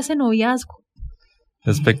 ¿cómo va ese noviazgo?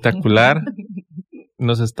 Espectacular.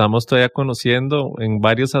 Nos estamos todavía conociendo en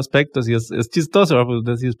varios aspectos y es chistoso,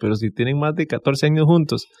 pues decís, pero si tienen más de 14 años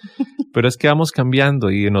juntos, pero es que vamos cambiando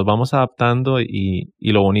y nos vamos adaptando y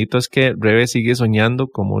lo bonito es que Rebe sigue soñando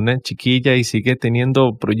como una chiquilla y sigue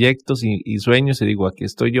teniendo proyectos y sueños, y digo, aquí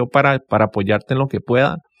estoy yo para apoyarte en lo que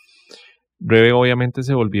pueda. Rebe obviamente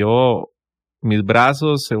se volvió mis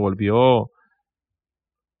brazos, se volvió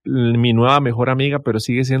mi nueva mejor amiga, pero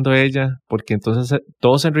sigue siendo ella, porque entonces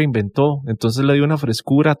todo se reinventó, entonces le dio una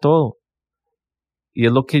frescura a todo. Y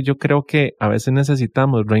es lo que yo creo que a veces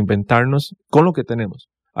necesitamos, reinventarnos con lo que tenemos.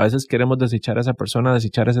 A veces queremos desechar a esa persona,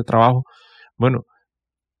 desechar ese trabajo. Bueno,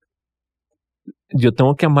 yo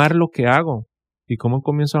tengo que amar lo que hago. ¿Y cómo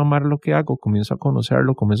comienzo a amar lo que hago? Comienzo a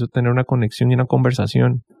conocerlo, comienzo a tener una conexión y una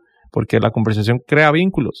conversación, porque la conversación crea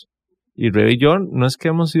vínculos. Y Rebe y yo no es que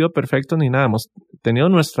hemos sido perfectos ni nada, hemos tenido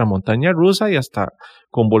nuestra montaña rusa y hasta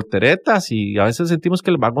con volteretas, y a veces sentimos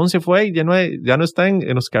que el vagón se fue y ya no está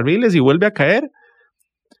en los carriles y vuelve a caer.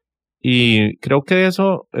 Y creo que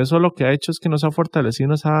eso lo que ha hecho es que nos ha fortalecido,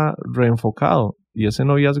 nos ha reenfocado, y ese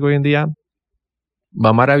noviazgo hoy en día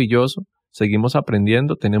va maravilloso. Seguimos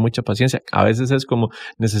aprendiendo, tener mucha paciencia. A veces es como,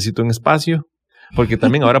 necesito un espacio, porque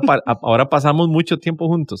también ahora pasamos mucho tiempo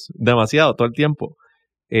juntos, demasiado, todo el tiempo.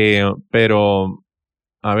 Pero,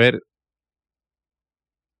 a ver,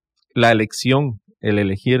 la elección, el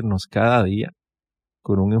elegirnos cada día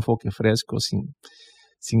con un enfoque fresco, sin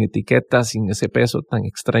etiquetas, sin ese peso tan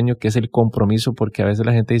extraño que es el compromiso, porque a veces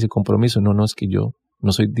la gente dice compromiso, no, es que yo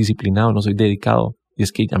no soy disciplinado, no soy dedicado, y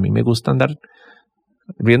es que a mí me gusta andar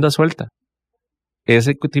rienda suelta.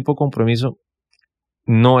 Ese tipo de compromiso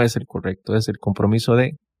no es el correcto, es el compromiso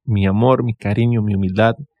de mi amor, mi cariño, mi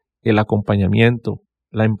humildad, el acompañamiento,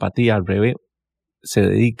 la empatía. Rebe se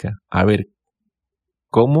dedica a ver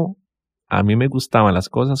cómo a mí me gustaban las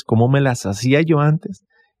cosas, cómo me las hacía yo antes,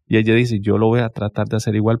 y ella dice, yo lo voy a tratar de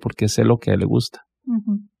hacer igual porque sé lo que a él le gusta.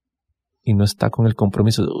 Uh-huh. Y no está con el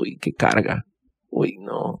compromiso de, uy, qué carga, uy,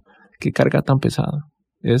 no, qué carga tan pesada.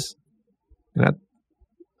 Mira,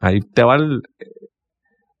 ahí te va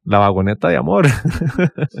la vagoneta de amor.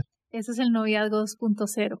 Ese es el noviazgo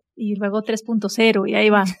 2.0 y luego 3.0 y ahí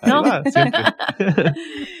va, ¿no? Ahí va,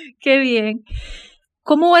 Qué bien.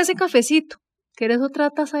 ¿Cómo va ese cafecito? ¿Quieres otra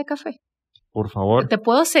taza de café? Por favor. Te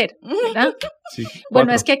puedo hacer, ¿verdad? Sí.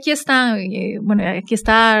 Bueno, es que aquí está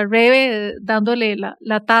Rebe dándole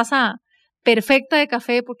la taza perfecta de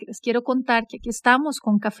café, porque les quiero contar que aquí estamos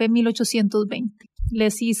con café 1820.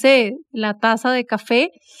 Les hice la taza de café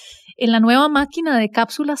en la nueva máquina de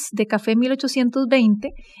cápsulas de café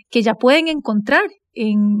 1820 que ya pueden encontrar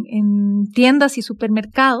en tiendas y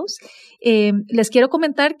supermercados. Les quiero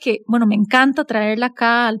comentar que, me encanta traerla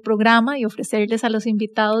acá al programa y ofrecerles a los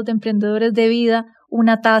invitados de Emprendedores de Vida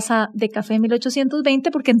una taza de café 1820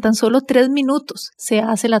 porque en tan solo 3 minutos se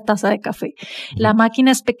hace la taza de café. La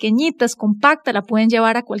máquina es pequeñita, es compacta, la pueden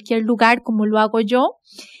llevar a cualquier lugar como lo hago yo.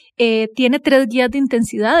 Tiene 3 guías de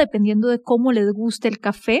intensidad dependiendo de cómo les guste el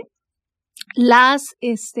café. Las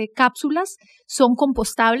cápsulas son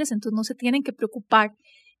compostables, entonces no se tienen que preocupar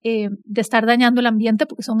de estar dañando el ambiente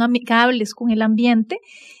porque son amigables con el ambiente.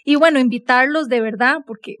 Y invitarlos de verdad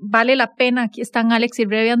porque vale la pena. Aquí están Alex y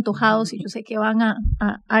Rebe antojados y yo sé que van a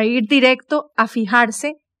ir directo a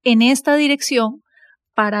fijarse en esta dirección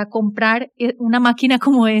para comprar una máquina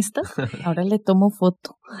como esta. Ahora le tomo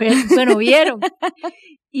foto. ¿Vieron?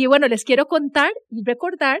 Y les quiero contar y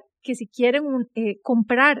recordar que si quieren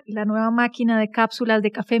comprar la nueva máquina de cápsulas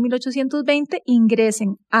de café 1820,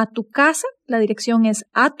 ingresen a tu casa, la dirección es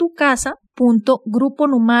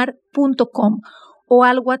atucasa.gruponumar.com o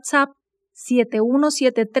al WhatsApp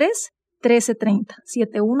 7173-1330,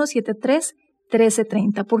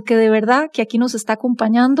 7173-1330, porque de verdad que aquí nos está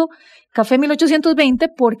acompañando Café 1820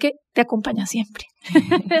 porque te acompaña siempre.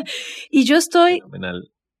 Y yo estoy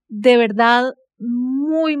de verdad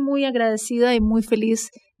muy, muy agradecida y muy feliz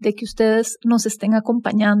de que ustedes nos estén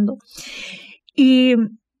acompañando. Y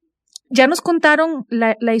ya nos contaron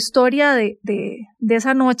la historia de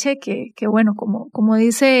esa noche que como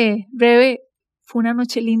dice Rebe, fue una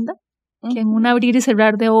noche linda, que en un abrir y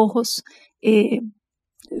cerrar de ojos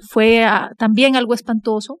fue también algo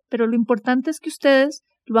espantoso, pero lo importante es que ustedes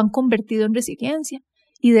lo han convertido en resiliencia,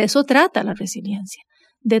 y de eso trata la resiliencia,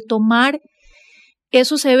 de tomar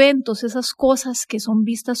esos eventos, esas cosas que son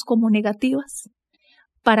vistas como negativas,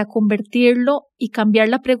 para convertirlo y cambiar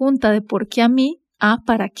la pregunta de ¿por qué a mí? A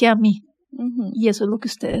 ¿para qué a mí? Uh-huh. Y eso es lo que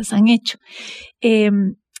ustedes han hecho.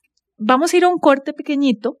 Vamos a ir a un corte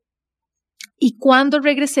pequeñito y cuando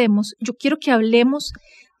regresemos, yo quiero que hablemos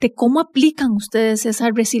de cómo aplican ustedes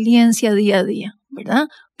esa resiliencia día a día, ¿verdad?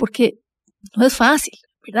 Porque no es fácil,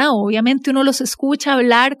 ¿verdad? Obviamente uno los escucha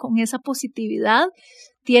hablar con esa positividad,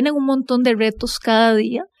 tienen un montón de retos cada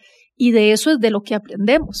día y de eso es de lo que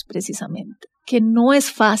aprendemos precisamente, que no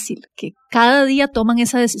es fácil, que cada día toman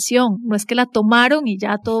esa decisión, no es que la tomaron y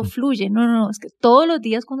ya todo fluye, no, es que todos los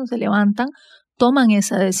días cuando se levantan toman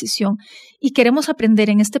esa decisión y queremos aprender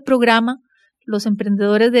en este programa los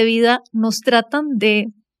emprendedores de vida nos tratan de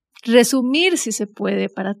resumir, si se puede,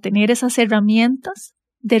 para tener esas herramientas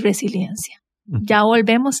de resiliencia. Ya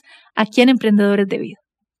volvemos aquí en Emprendedores de Vida.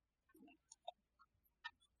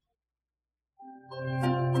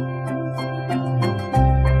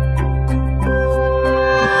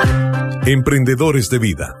 Emprendedores de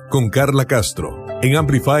Vida, con Carla Castro, en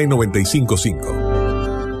Amplify 95.5.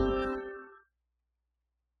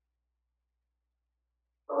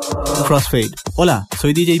 Crossfade. Hola,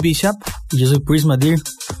 soy DJ Bishop y yo soy Prisma Deer.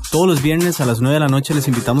 Todos los viernes a las 9 de la noche les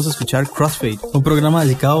invitamos a escuchar Crossfade, un programa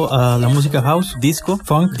dedicado a la música house, disco,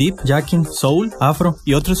 funk, deep, jacking, soul, afro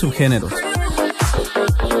y otros subgéneros.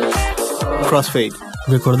 Crossfade.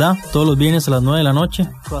 Recordá, todos los viernes a las 9 de la noche.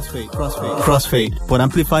 Crossfade, por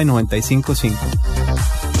Amplify 95.5.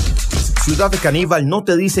 Ciudad Caníbal no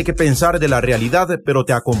te dice qué pensar de la realidad, pero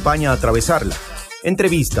te acompaña a atravesarla.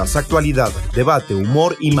 Entrevistas, actualidad, debate,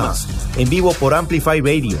 humor y más. En vivo por Amplify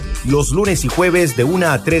Radio, los lunes y jueves de 1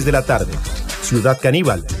 a 3 de la tarde. Ciudad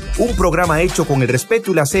Caníbal, un programa hecho con el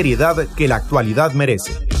respeto y la seriedad que la actualidad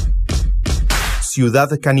merece. Ciudad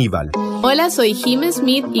Caníbal. Hola, soy Jim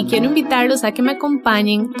Smith y quiero invitarlos a que me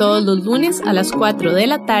acompañen todos los lunes a las 4 de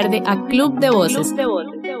la tarde a Club de Voces,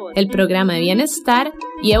 el programa de bienestar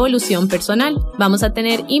y evolución personal. Vamos a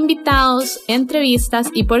tener invitados, entrevistas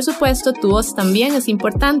y por supuesto tu voz también es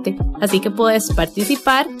importante, así que puedes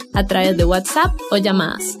participar a través de WhatsApp o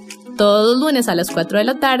llamadas. Todos los lunes a las 4 de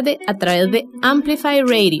la tarde a través de Amplify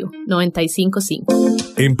Radio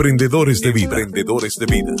 95.5. Emprendedores de Vida,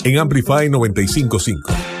 en Amplify 95.5.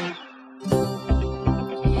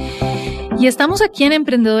 Y estamos aquí en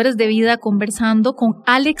Emprendedores de Vida conversando con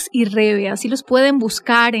Alex y Rebe, así los pueden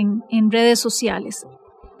buscar en redes sociales.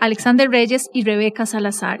 Alexander Reyes y Rebeca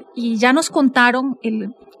Salazar. Y ya nos contaron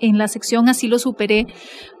en la sección Así lo superé,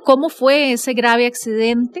 cómo fue ese grave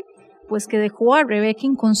accidente, pues que dejó a Rebeca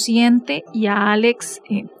inconsciente y a Alex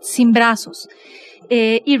sin brazos.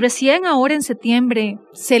 Y recién ahora en septiembre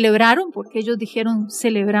celebraron, porque ellos dijeron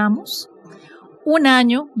celebramos, un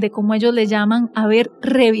año de, como ellos le llaman, haber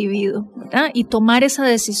revivido, ¿verdad? Y tomar esa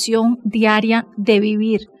decisión diaria de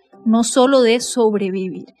vivir, no solo de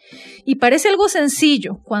sobrevivir. Y parece algo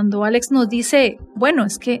sencillo cuando Alex nos dice, bueno,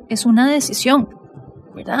 es que es una decisión,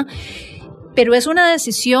 ¿verdad? Pero es una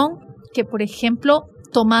decisión que, por ejemplo,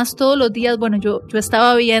 tomás todos los días. Bueno, yo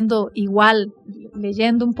estaba viendo igual,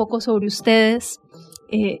 leyendo un poco sobre ustedes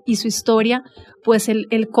y su historia, pues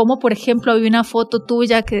el cómo, por ejemplo, había una foto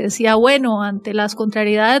tuya que decía, bueno, ante las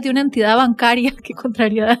contrariedades de una entidad bancaria, que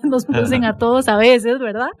contrariedades nos producen a todos a veces,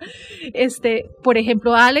 ¿verdad? Por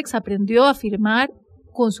ejemplo, Alex aprendió a firmar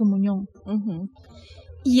con su muñón. Uh-huh.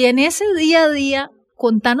 Y en ese día a día,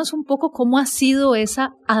 contanos un poco cómo ha sido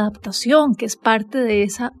esa adaptación, que es parte de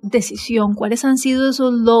esa decisión. ¿Cuáles han sido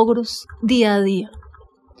esos logros día a día?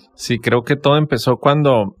 Sí, creo que todo empezó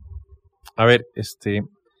cuando,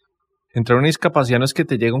 entre una discapacidad no es que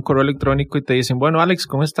te llega un correo electrónico y te dicen, bueno, Alex,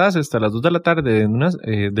 ¿cómo estás? A las 2 de la tarde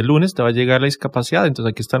de lunes te va a llegar la discapacidad,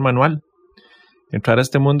 entonces aquí está el manual. Entrar a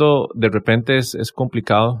este mundo de repente es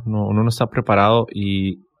complicado, uno no está preparado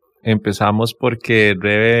y empezamos porque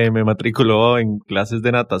Rebe me matriculó en clases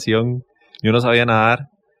de natación, yo no sabía nadar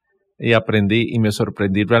y aprendí y me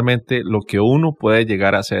sorprendí realmente lo que uno puede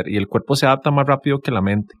llegar a hacer y el cuerpo se adapta más rápido que la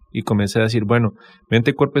mente y comencé a decir, bueno,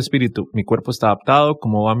 mente, cuerpo, espíritu, mi cuerpo está adaptado,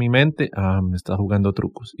 ¿cómo va mi mente? Me está jugando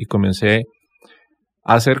trucos y comencé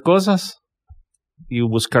a hacer cosas y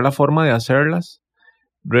buscar la forma de hacerlas.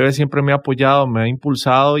 Rebe siempre me ha apoyado, me ha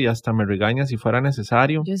impulsado y hasta me regaña si fuera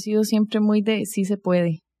necesario. Yo he sido siempre muy de sí se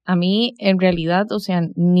puede. A mí, en realidad, o sea,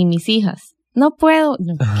 ni mis hijas. No puedo,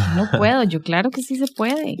 yo claro que sí se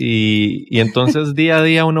puede. Y entonces día a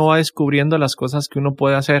día uno va descubriendo las cosas que uno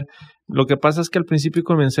puede hacer. Lo que pasa es que al principio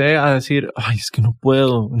comencé a decir, ay, es que no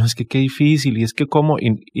puedo, no, es que qué difícil, y es que cómo,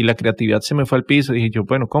 y la creatividad se me fue al piso, y dije yo,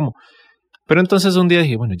 bueno, ¿cómo? Pero entonces un día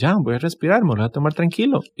dije, bueno, ya, voy a respirar, me voy a tomar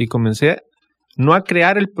tranquilo, y comencé no a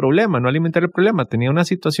crear el problema, no a alimentar el problema, tenía una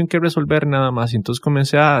situación que resolver nada más, y entonces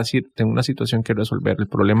comencé a decir, tengo una situación que resolver, el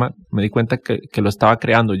problema me di cuenta que lo estaba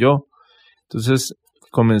creando yo. Entonces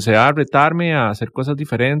comencé a retarme a hacer cosas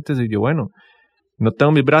diferentes y yo, bueno, no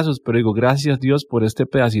tengo mis brazos, pero digo, gracias Dios por este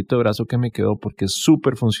pedacito de brazo que me quedó porque es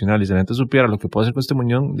súper funcional y si la gente supiera lo que puedo hacer con este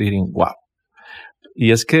muñón, dirían, wow.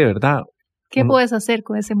 Y es que de verdad. ¿Qué puedes hacer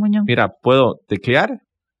con ese muñón? Mira, puedo teclear,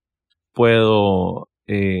 puedo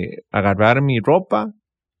agarrar mi ropa,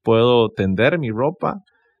 puedo tender mi ropa,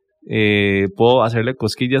 puedo hacerle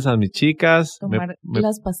cosquillas a mis chicas. Tomar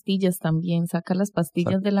las pastillas también, saca las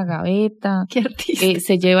pastillas de la gaveta. Qué artista.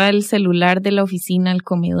 Se lleva el celular de la oficina al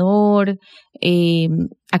comedor,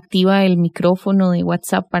 activa el micrófono de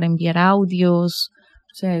WhatsApp para enviar audios.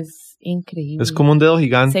 O sea, es increíble. Es como un dedo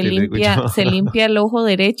gigante. Se limpia el ojo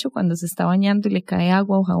derecho cuando se está bañando y le cae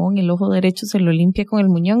agua o jabón. El ojo derecho se lo limpia con el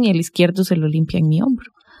muñón y el izquierdo se lo limpia en mi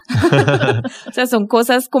hombro. O sea, son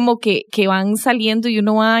cosas como que van saliendo y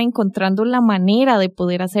uno va encontrando la manera de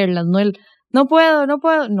poder hacerlas. No puedo.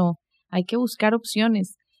 No, hay que buscar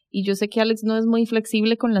opciones. Y yo sé que Alex no es muy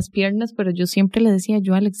flexible con las piernas, pero yo siempre le decía,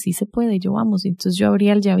 Alex, sí se puede, yo vamos. Y entonces yo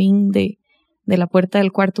abría el llavín de la puerta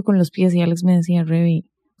del cuarto con los pies y Alex me decía, Rebe,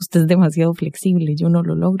 usted es demasiado flexible, yo no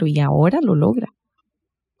lo logro. Y ahora lo logra.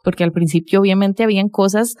 Porque al principio obviamente habían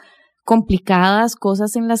cosas complicadas,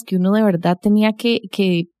 cosas en las que uno de verdad tenía que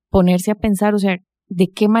ponerse a pensar, o sea, de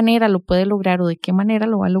qué manera lo puede lograr o de qué manera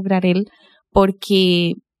lo va a lograr él,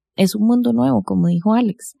 porque es un mundo nuevo, como dijo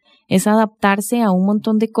Alex, es adaptarse a un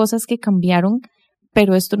montón de cosas que cambiaron,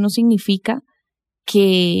 pero esto no significa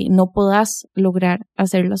que no puedas lograr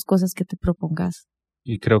hacer las cosas que te propongas.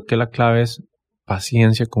 Y creo que la clave es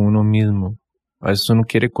paciencia con uno mismo. A veces uno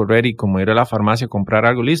quiere correr y como ir a la farmacia a comprar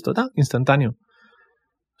algo, listo, instantáneo.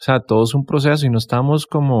 O sea, todo es un proceso y no estamos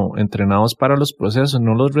como entrenados para los procesos,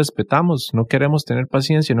 no los respetamos, no queremos tener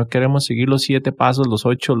paciencia, no queremos seguir los 7 pasos, los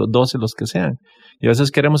 8, los 12, los que sean. Y a veces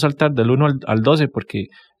queremos saltar del 1 al 12 porque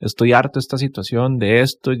estoy harto de esta situación, de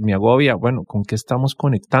esto, y me agobia. Bueno, ¿con qué estamos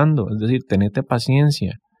conectando? Es decir, tenete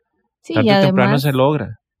paciencia. Sí, tarde o temprano se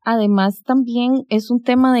logra. Además, también es un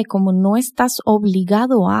tema de como no estás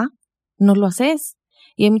obligado a, no lo haces.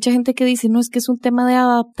 Y hay mucha gente que dice, no, es que es un tema de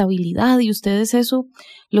adaptabilidad y ustedes eso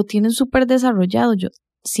lo tienen súper desarrollado. Yo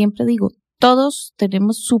siempre digo, todos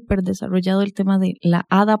tenemos súper desarrollado el tema de la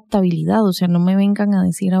adaptabilidad. O sea, no me vengan a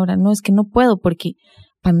decir ahora, no, es que no puedo porque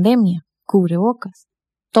pandemia, cubrebocas.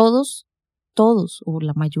 Todos, o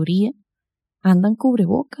la mayoría, andan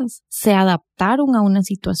cubrebocas. Se adaptaron a una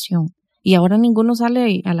situación. Y ahora ninguno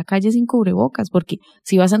sale a la calle sin cubrebocas, porque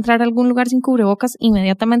si vas a entrar a algún lugar sin cubrebocas,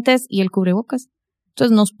 inmediatamente ¿y el cubrebocas?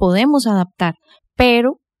 Entonces nos podemos adaptar,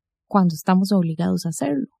 pero cuando estamos obligados a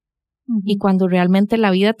hacerlo. Uh-huh. Y cuando realmente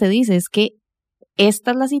la vida te dice, es que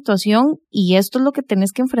esta es la situación y esto es lo que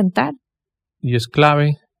tenés que enfrentar. Y es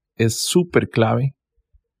clave, es súper clave,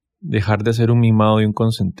 dejar de ser un mimado y un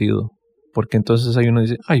consentido. Porque entonces ahí uno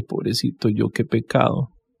dice, ay, pobrecito yo, qué pecado.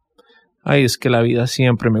 Ay, es que la vida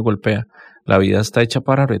siempre me golpea. La vida está hecha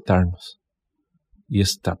para retarnos. Y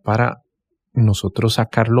está para nosotros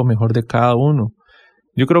sacar lo mejor de cada uno.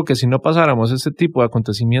 Yo creo que si no pasáramos este tipo de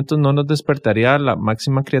acontecimientos no nos despertaría la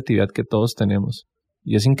máxima creatividad que todos tenemos.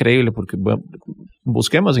 Y es increíble porque bueno,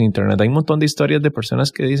 busquemos en internet, hay un montón de historias de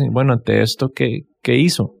personas que dicen, bueno, ante esto, ¿qué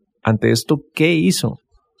hizo? Ante esto, ¿qué hizo?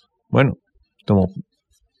 Bueno, tomó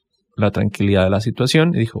la tranquilidad de la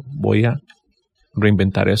situación y dijo, voy a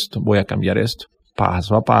reinventar esto, voy a cambiar esto,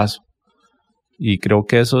 paso a paso. Y creo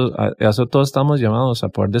que a eso todos estamos llamados, a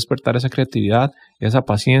poder despertar esa creatividad, esa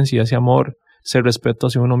paciencia, ese amor, ese respeto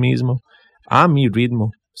hacia uno mismo, a mi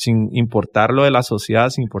ritmo, sin importar lo de la sociedad,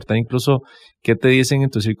 sin importar incluso qué te dicen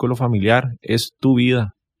en tu círculo familiar. Es tu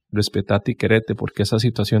vida, respetate y querete, porque esa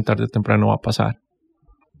situación tarde o temprano va a pasar.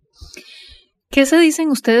 ¿Qué se dicen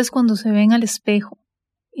ustedes cuando se ven al espejo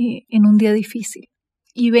en un día difícil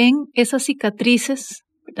y ven esas cicatrices,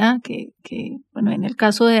 ¿verdad? Que bueno, en el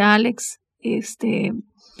caso de Alex,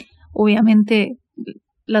 obviamente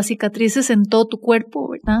las cicatrices en todo tu cuerpo,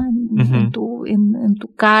 ¿verdad? Uh-huh. En tu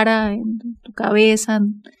cara, en tu cabeza.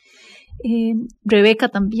 Rebeca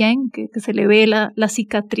también, que se le ve la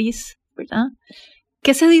cicatriz, ¿verdad?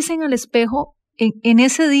 ¿Qué se dicen al espejo en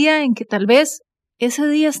ese día en que tal vez ese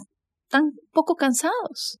día están un poco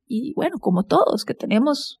cansados? Y bueno, como todos, que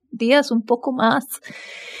tenemos días un poco más,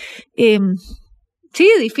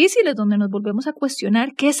 difíciles, donde nos volvemos a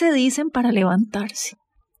cuestionar qué se dicen para levantarse.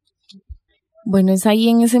 Bueno, es ahí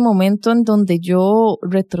en ese momento en donde yo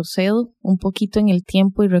retrocedo un poquito en el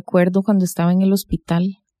tiempo y recuerdo cuando estaba en el hospital,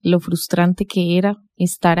 lo frustrante que era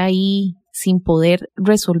estar ahí sin poder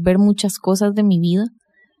resolver muchas cosas de mi vida.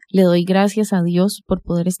 Le doy gracias a Dios por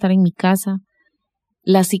poder estar en mi casa.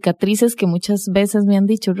 Las cicatrices que muchas veces me han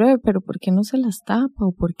dicho, Rebe, pero ¿por qué no se las tapa?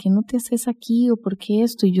 ¿O por qué no te haces aquí? ¿O por qué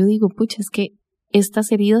esto? Y yo digo, pucha, es que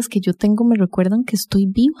estas heridas que yo tengo me recuerdan que estoy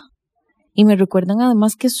viva. Y me recuerdan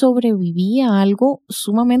además que sobreviví a algo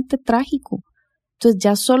sumamente trágico. Entonces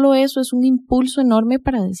ya solo eso es un impulso enorme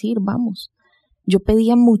para decir, vamos. Yo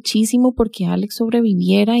pedía muchísimo porque Alex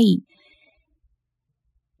sobreviviera y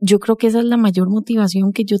yo creo que esa es la mayor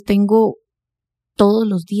motivación que yo tengo todos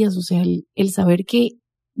los días. O sea, el saber que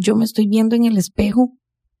yo me estoy viendo en el espejo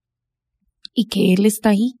y que Él está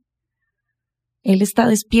ahí. Él está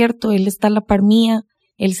despierto, Él está a la par mía,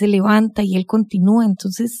 Él se levanta y Él continúa.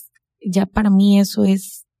 Entonces, ya para mí eso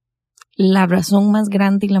es la razón más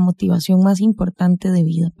grande y la motivación más importante de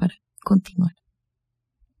vida para continuar.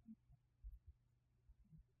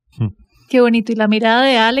 Qué bonito. Y la mirada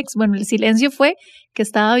de Alex, bueno, el silencio fue que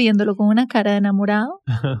estaba viéndolo con una cara de enamorado.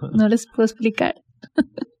 No les puedo explicar.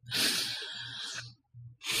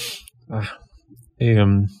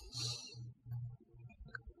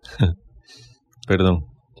 Perdón,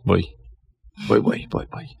 voy.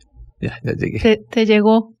 Ya llegué. ¿Te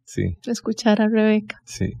llegó? Sí. Escuchar a Rebeca.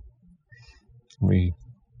 Sí. Me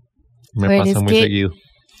pasa muy seguido.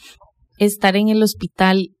 Estar en el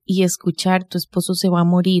hospital y escuchar tu esposo se va a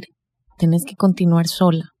morir, tenés que continuar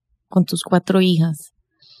sola, con tus 4 hijas.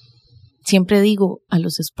 Siempre digo a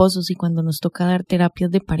los esposos, y cuando nos toca dar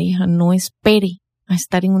terapias de pareja, no espere a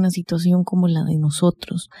estar en una situación como la de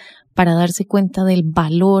nosotros para darse cuenta del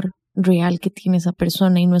valor real que tiene esa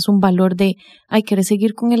persona. Y no es un valor de, ay, ¿querés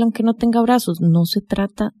seguir con él aunque no tenga brazos? No se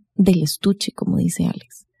trata del estuche, como dice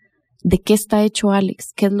Alex. ¿De qué está hecho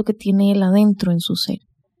Alex? ¿Qué es lo que tiene él adentro en su ser?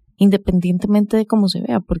 Independientemente de cómo se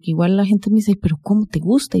vea, porque igual la gente me dice, pero ¿cómo te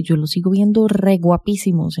gusta? Y yo lo sigo viendo re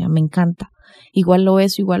guapísimo, o sea, me encanta. Igual lo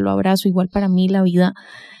beso, igual lo abrazo, igual para mí la vida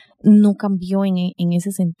no cambió en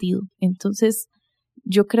ese sentido. Entonces,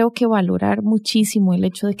 yo creo que valorar muchísimo el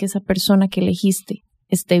hecho de que esa persona que elegiste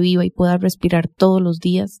esté viva y pueda respirar todos los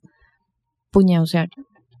días, puña, o sea,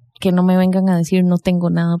 que no me vengan a decir no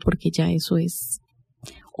tengo nada, porque ya eso es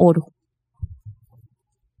oro.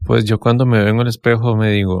 Pues yo cuando me veo en el espejo me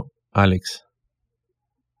digo, Alex,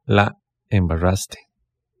 la embarraste,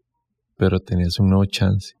 pero tenés un nuevo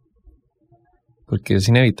chance. Porque es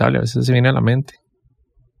inevitable, a veces se viene a la mente.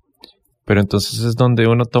 Pero entonces es donde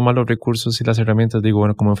uno toma los recursos y las herramientas. Digo,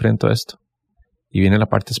 bueno, ¿cómo enfrento esto? Y viene la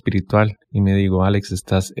parte espiritual y me digo, Alex,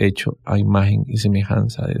 estás hecho a imagen y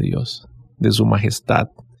semejanza de Dios, de su majestad,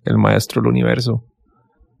 el maestro del universo.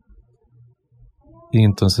 Y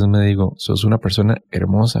entonces me digo, sos una persona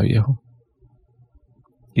hermosa, viejo.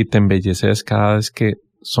 Y te embelleces cada vez que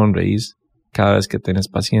sonreís, cada vez que tenés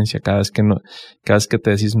paciencia, cada vez que te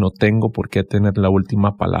decís no tengo por qué tener la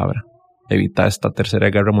última palabra. Evita esta tercera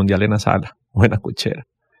guerra mundial en la sala o en la cochera.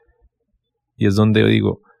 Y es donde yo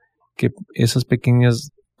digo que esas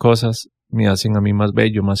pequeñas cosas me hacen a mí más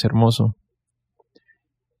bello, más hermoso.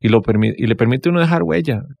 Y le permite uno dejar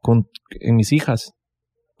huella en mis hijas.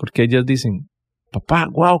 Porque ellas dicen, papá,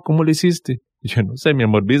 wow, ¿cómo lo hiciste? Y yo no sé, mi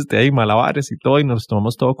amor, viste ahí malabares y todo, y nos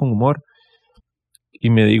tomamos todo con humor.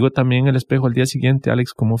 Y me digo también en el espejo al día siguiente,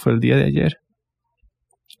 Alex, ¿cómo fue el día de ayer?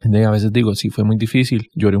 Y a veces digo, sí, fue muy difícil,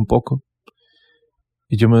 lloré un poco.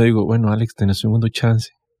 Y yo me digo, bueno, Alex, tenés un segundo chance.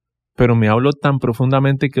 Pero me hablo tan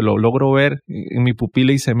profundamente que lo logro ver en mi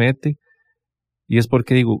pupila y se mete. Y es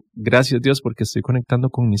porque digo, gracias Dios, porque estoy conectando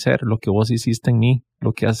con mi ser, lo que vos hiciste en mí,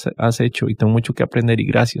 lo que has hecho, y tengo mucho que aprender y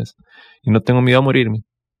gracias. Y no tengo miedo a morirme.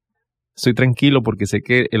 Estoy tranquilo porque sé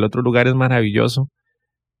que el otro lugar es maravilloso.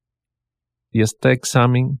 Y este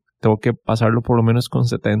examen tengo que pasarlo por lo menos con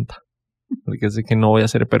 70, porque sé que no voy a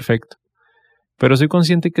ser perfecto. Pero soy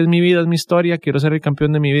consciente que es mi vida, es mi historia, quiero ser el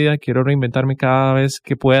campeón de mi vida, quiero reinventarme cada vez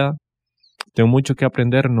que pueda. Tengo mucho que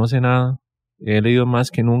aprender, no sé nada. He leído más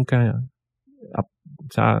que nunca.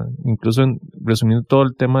 O sea, incluso resumiendo todo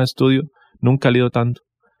el tema de estudio, nunca he leído tanto.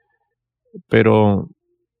 Pero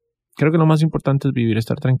creo que lo más importante es vivir,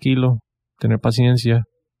 estar tranquilo, tener paciencia,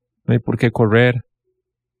 no hay por qué correr.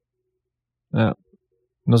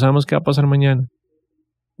 No sabemos qué va a pasar mañana.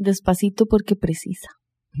 Despacito porque precisa.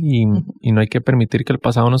 Y no hay que permitir que el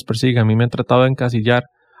pasado nos persiga. A mí me han tratado de encasillar.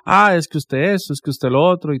 Es que usted eso, es que usted lo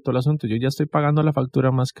otro y todo el asunto. Yo ya estoy pagando la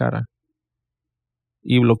factura más cara.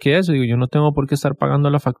 Y bloqueé eso. Digo, yo no tengo por qué estar pagando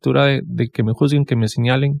la factura de que me juzguen, que me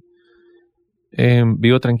señalen.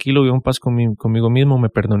 Vivo tranquilo, vivo en paz conmigo mismo. Me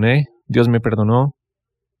perdoné. Dios me perdonó.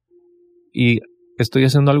 Y estoy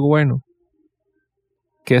haciendo algo bueno.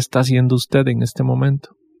 ¿Qué está haciendo usted en este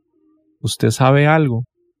momento? ¿Usted sabe algo?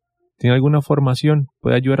 ¿Tiene alguna formación?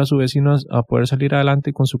 ¿Puede ayudar a su vecino a poder salir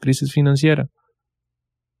adelante con su crisis financiera?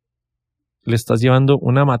 ¿Le estás llevando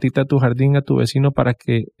una matita a tu jardín a tu vecino para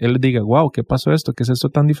que él diga, wow, ¿qué pasó esto? ¿Qué es esto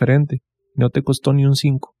tan diferente? No te costó ni un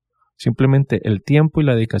 5. Simplemente el tiempo y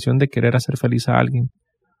la dedicación de querer hacer feliz a alguien.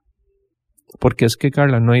 Porque es que,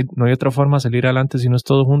 Carla, no hay otra forma de salir adelante si no es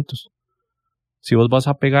todos juntos. Si vos vas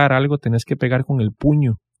a pegar algo, tenés que pegar con el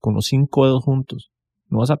puño, con los 5 dedos juntos.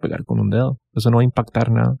 No vas a pegar con un dedo. Eso no va a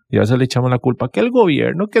impactar nada. Y a veces le echamos la culpa que el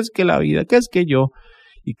gobierno, que es que la vida, que es que yo.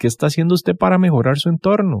 ¿Y qué está haciendo usted para mejorar su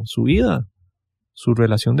entorno, su vida, su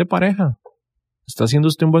relación de pareja? ¿Está siendo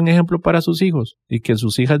usted un buen ejemplo para sus hijos? Y que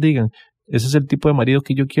sus hijas digan, ese es el tipo de marido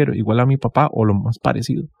que yo quiero, igual a mi papá o lo más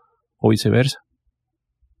parecido, o viceversa.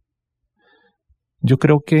 Yo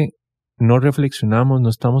creo que no reflexionamos, no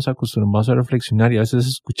estamos acostumbrados a reflexionar y a veces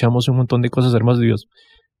escuchamos un montón de cosas hermosas de Dios.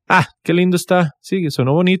 ¡Ah, qué lindo está! Sí,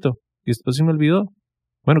 sonó bonito. Y después se me olvidó.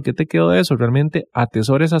 Bueno, ¿qué te quedó de eso? Realmente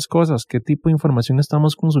atesora esas cosas. ¿Qué tipo de información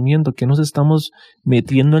estamos consumiendo? ¿Qué nos estamos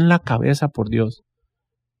metiendo en la cabeza, por Dios?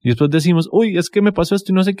 Y después decimos, uy, es que me pasó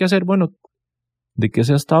esto y no sé qué hacer. Bueno, ¿de qué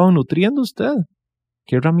se ha estado nutriendo usted?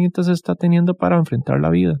 ¿Qué herramientas está teniendo para enfrentar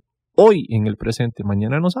la vida? Hoy, en el presente,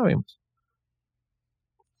 mañana no sabemos.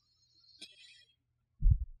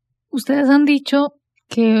 Ustedes han dicho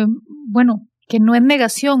que, bueno, que no es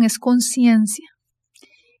negación, es conciencia.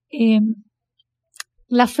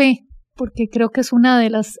 La fe, porque creo que es una de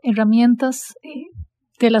las herramientas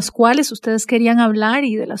de las cuales ustedes querían hablar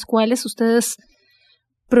y de las cuales ustedes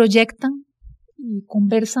proyectan y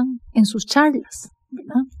conversan en sus charlas,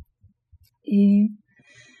 ¿verdad?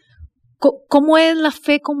 ¿Cómo es la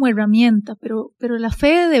fe como herramienta? Pero la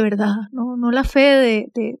fe de verdad, no la fe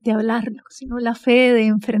de hablarlo, sino la fe de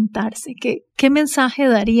enfrentarse. ¿Qué mensaje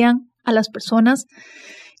darían a las personas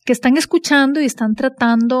que están escuchando y están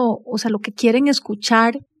tratando, o sea, lo que quieren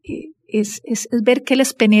escuchar es ver qué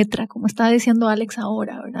les penetra, como estaba diciendo Alex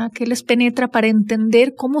ahora, ¿verdad? ¿Qué les penetra para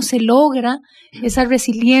entender cómo se logra esa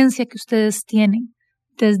resiliencia que ustedes tienen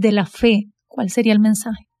desde la fe? ¿Cuál sería el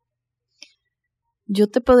mensaje? Yo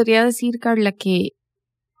te podría decir, Carla, que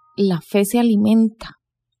la fe se alimenta,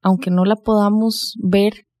 aunque no la podamos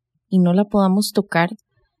ver y no la podamos tocar.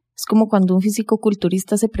 Es como cuando un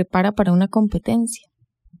fisicoculturista se prepara para una competencia,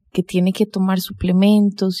 que tiene que tomar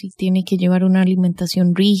suplementos y tiene que llevar una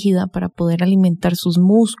alimentación rígida para poder alimentar sus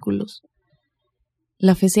músculos.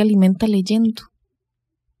 La fe se alimenta leyendo.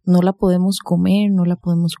 No la podemos comer, no la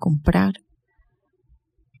podemos comprar.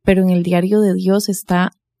 Pero en el diario de Dios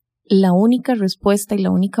está la única respuesta y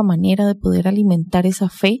la única manera de poder alimentar esa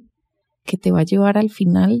fe que te va a llevar al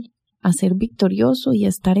final a ser victorioso y a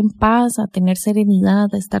estar en paz, a tener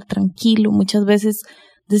serenidad, a estar tranquilo. Muchas veces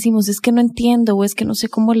decimos, es que no entiendo o es que no sé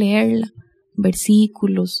cómo leerla.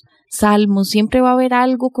 Versículos, salmos, siempre va a haber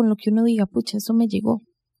algo con lo que uno diga, pucha, eso me llegó.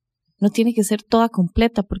 No tiene que ser toda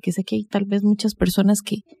completa, porque sé que hay tal vez muchas personas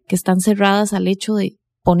que están cerradas al hecho de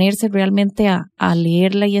ponerse realmente a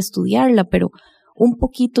leerla y a estudiarla, pero un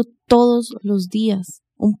poquito todos los días,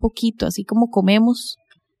 un poquito, así como comemos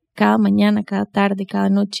cada mañana, cada tarde, cada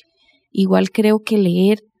noche. Igual creo que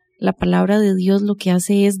leer la palabra de Dios lo que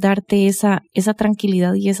hace es darte esa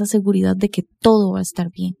tranquilidad y esa seguridad de que todo va a estar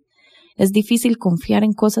bien. Es difícil confiar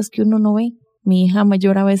en cosas que uno no ve. Mi hija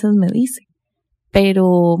mayor a veces me dice,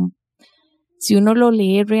 pero si uno lo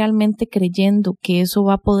lee realmente creyendo que eso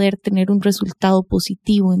va a poder tener un resultado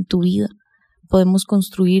positivo en tu vida, podemos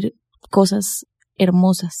construir cosas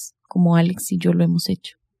hermosas como Alex y yo lo hemos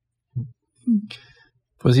hecho.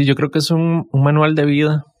 Pues sí, yo creo que es un manual de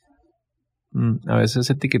vida. A veces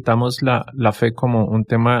etiquetamos la fe como un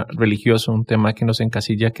tema religioso, un tema que nos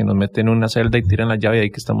encasilla, que nos mete en una celda y tiran la llave y ahí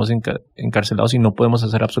que estamos encarcelados y no podemos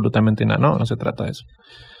hacer absolutamente nada. No se trata de eso.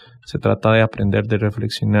 Se trata de aprender, de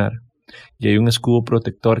reflexionar. Y hay un escudo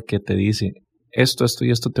protector que te dice, esto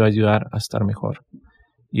y esto te va a ayudar a estar mejor.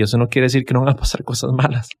 Y eso no quiere decir que no van a pasar cosas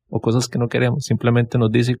malas o cosas que no queremos. Simplemente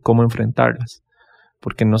nos dice cómo enfrentarlas.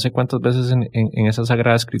 Porque no sé cuántas veces en esa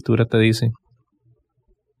Sagrada Escritura te dice,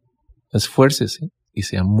 esfuércese y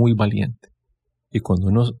sea muy valiente. Y cuando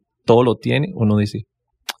uno todo lo tiene, uno dice,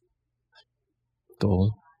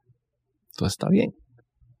 todo está bien,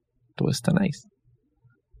 todo está nice.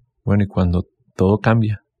 Bueno, y cuando todo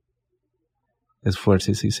cambia,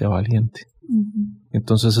 esfuércese y sea valiente.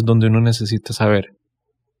 Entonces es donde uno necesita saber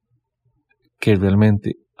que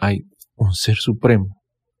realmente hay un ser supremo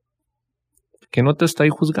que no te está ahí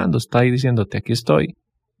juzgando, está ahí diciéndote, aquí estoy.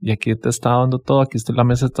 Y aquí te está dando todo, aquí la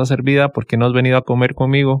mesa está servida, ¿por qué no has venido a comer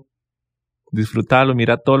conmigo? Disfrútalo,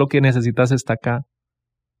 mira, todo lo que necesitas está acá.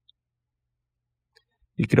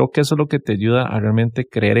 Y creo que eso es lo que te ayuda a realmente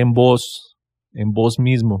creer en vos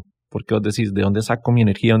mismo, porque vos decís, ¿de dónde saco mi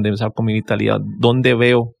energía? ¿Dónde saco mi vitalidad? ¿Dónde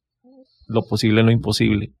veo lo posible en lo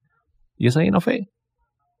imposible? Y es ahí en la fe,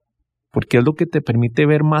 porque es lo que te permite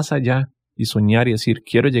ver más allá y soñar y decir,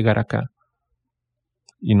 quiero llegar acá.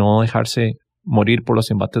 Y no dejarse morir por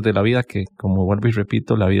los embates de la vida, que como vuelvo y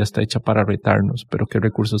repito, la vida está hecha para retarnos, pero ¿qué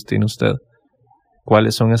recursos tiene usted?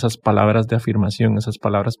 ¿Cuáles son esas palabras de afirmación, esas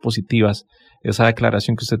palabras positivas, esa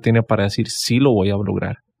declaración que usted tiene para decir, sí lo voy a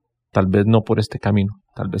lograr? Tal vez no por este camino,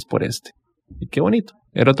 tal vez por este. Y qué bonito,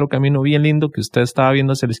 era otro camino bien lindo que usted estaba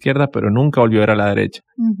viendo hacia la izquierda, pero nunca volvió a ver a la derecha.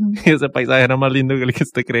 Y ese paisaje era más lindo que el que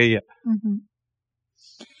usted creía.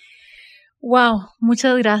 Wow,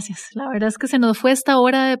 muchas gracias. La verdad es que se nos fue esta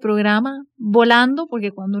hora de programa volando,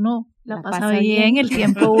 porque cuando uno la pasa bien, el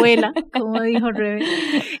tiempo vuela, como dijo Rebe.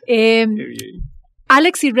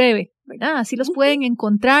 Alex y Rebe, ¿verdad? Así los pueden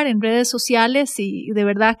encontrar en redes sociales y de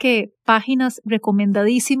verdad que páginas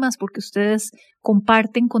recomendadísimas porque ustedes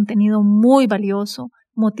comparten contenido muy valioso,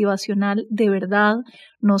 motivacional, de verdad,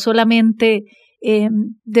 no solamente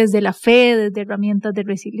desde la fe, desde herramientas de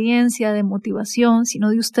resiliencia, de motivación, sino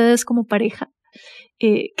de ustedes como pareja,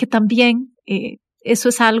 que también eso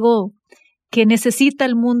es algo que necesita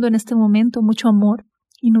el mundo en este momento, mucho amor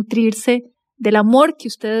y nutrirse del amor que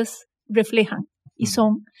ustedes reflejan y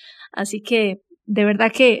son. Así que de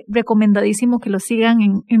verdad que recomendadísimo que lo sigan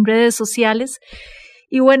en redes sociales.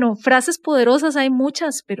 Y bueno, frases poderosas hay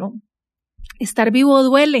muchas, pero estar vivo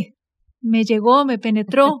duele. Me llegó, me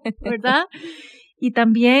penetró, ¿verdad? Y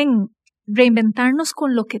también reinventarnos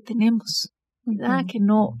con lo que tenemos, ¿verdad?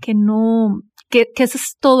 Que ese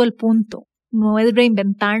es todo el punto. No es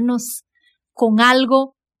reinventarnos con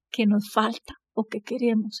algo que nos falta o que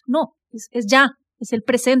queremos. No, es ya, es el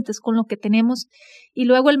presente, es con lo que tenemos. Y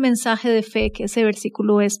luego el mensaje de fe, que ese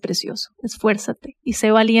versículo es precioso. Esfuérzate y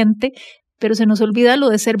sé valiente, pero se nos olvida lo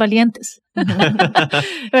de ser valientes,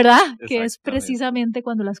 ¿verdad? Que es precisamente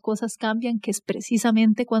cuando las cosas cambian, que es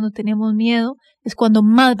precisamente cuando tenemos miedo, es cuando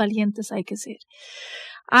más valientes hay que ser.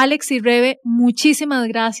 Alex y Rebe, muchísimas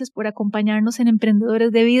gracias por acompañarnos en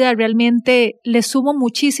Emprendedores de Vida. Realmente les sumo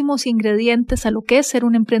muchísimos ingredientes a lo que es ser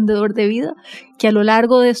un emprendedor de vida, que a lo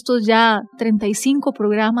largo de estos ya 35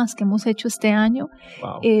 programas que hemos hecho este año,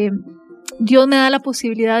 Dios me da la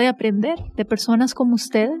posibilidad de aprender de personas como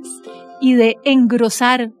ustedes y de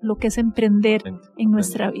engrosar lo que es emprender en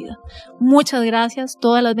nuestra vida. Muchas gracias,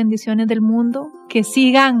 todas las bendiciones del mundo, que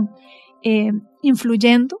sigan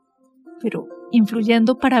influyendo, pero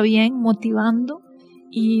influyendo para bien, motivando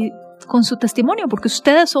y con su testimonio, porque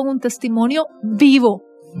ustedes son un testimonio vivo.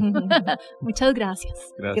 Muchas gracias.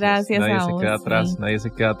 Gracias nadie a se vos, queda atrás, sí. Nadie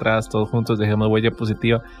se queda atrás, todos juntos dejemos huella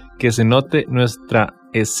positiva, que se note nuestra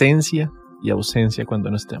esencia y ausencia cuando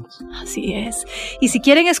no estemos. Así es. Y si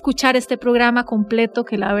quieren escuchar este programa completo,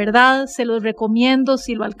 que la verdad se los recomiendo,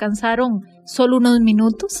 si lo alcanzaron solo unos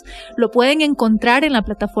minutos, lo pueden encontrar en la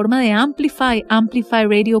plataforma de Amplify,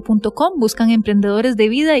 amplifyradio.com, buscan Emprendedores de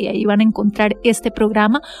Vida y ahí van a encontrar este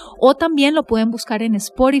programa, o también lo pueden buscar en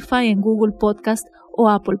Spotify, en Google Podcast o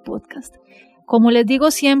Apple Podcast. Como les digo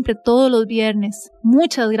siempre, todos los viernes,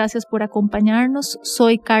 muchas gracias por acompañarnos.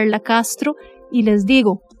 Soy Carla Castro y les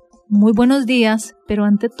digo, muy buenos días, pero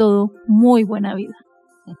ante todo, muy buena vida.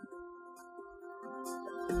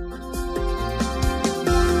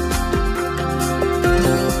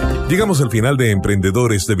 Llegamos al final de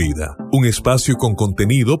Emprendedores de Vida, un espacio con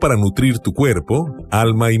contenido para nutrir tu cuerpo,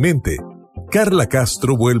 alma y mente. Carla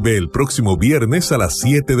Castro vuelve el próximo viernes a las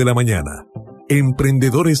 7 de la mañana.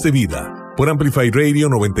 Emprendedores de Vida, por Amplify Radio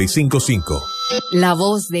 95.5. La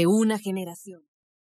voz de una generación.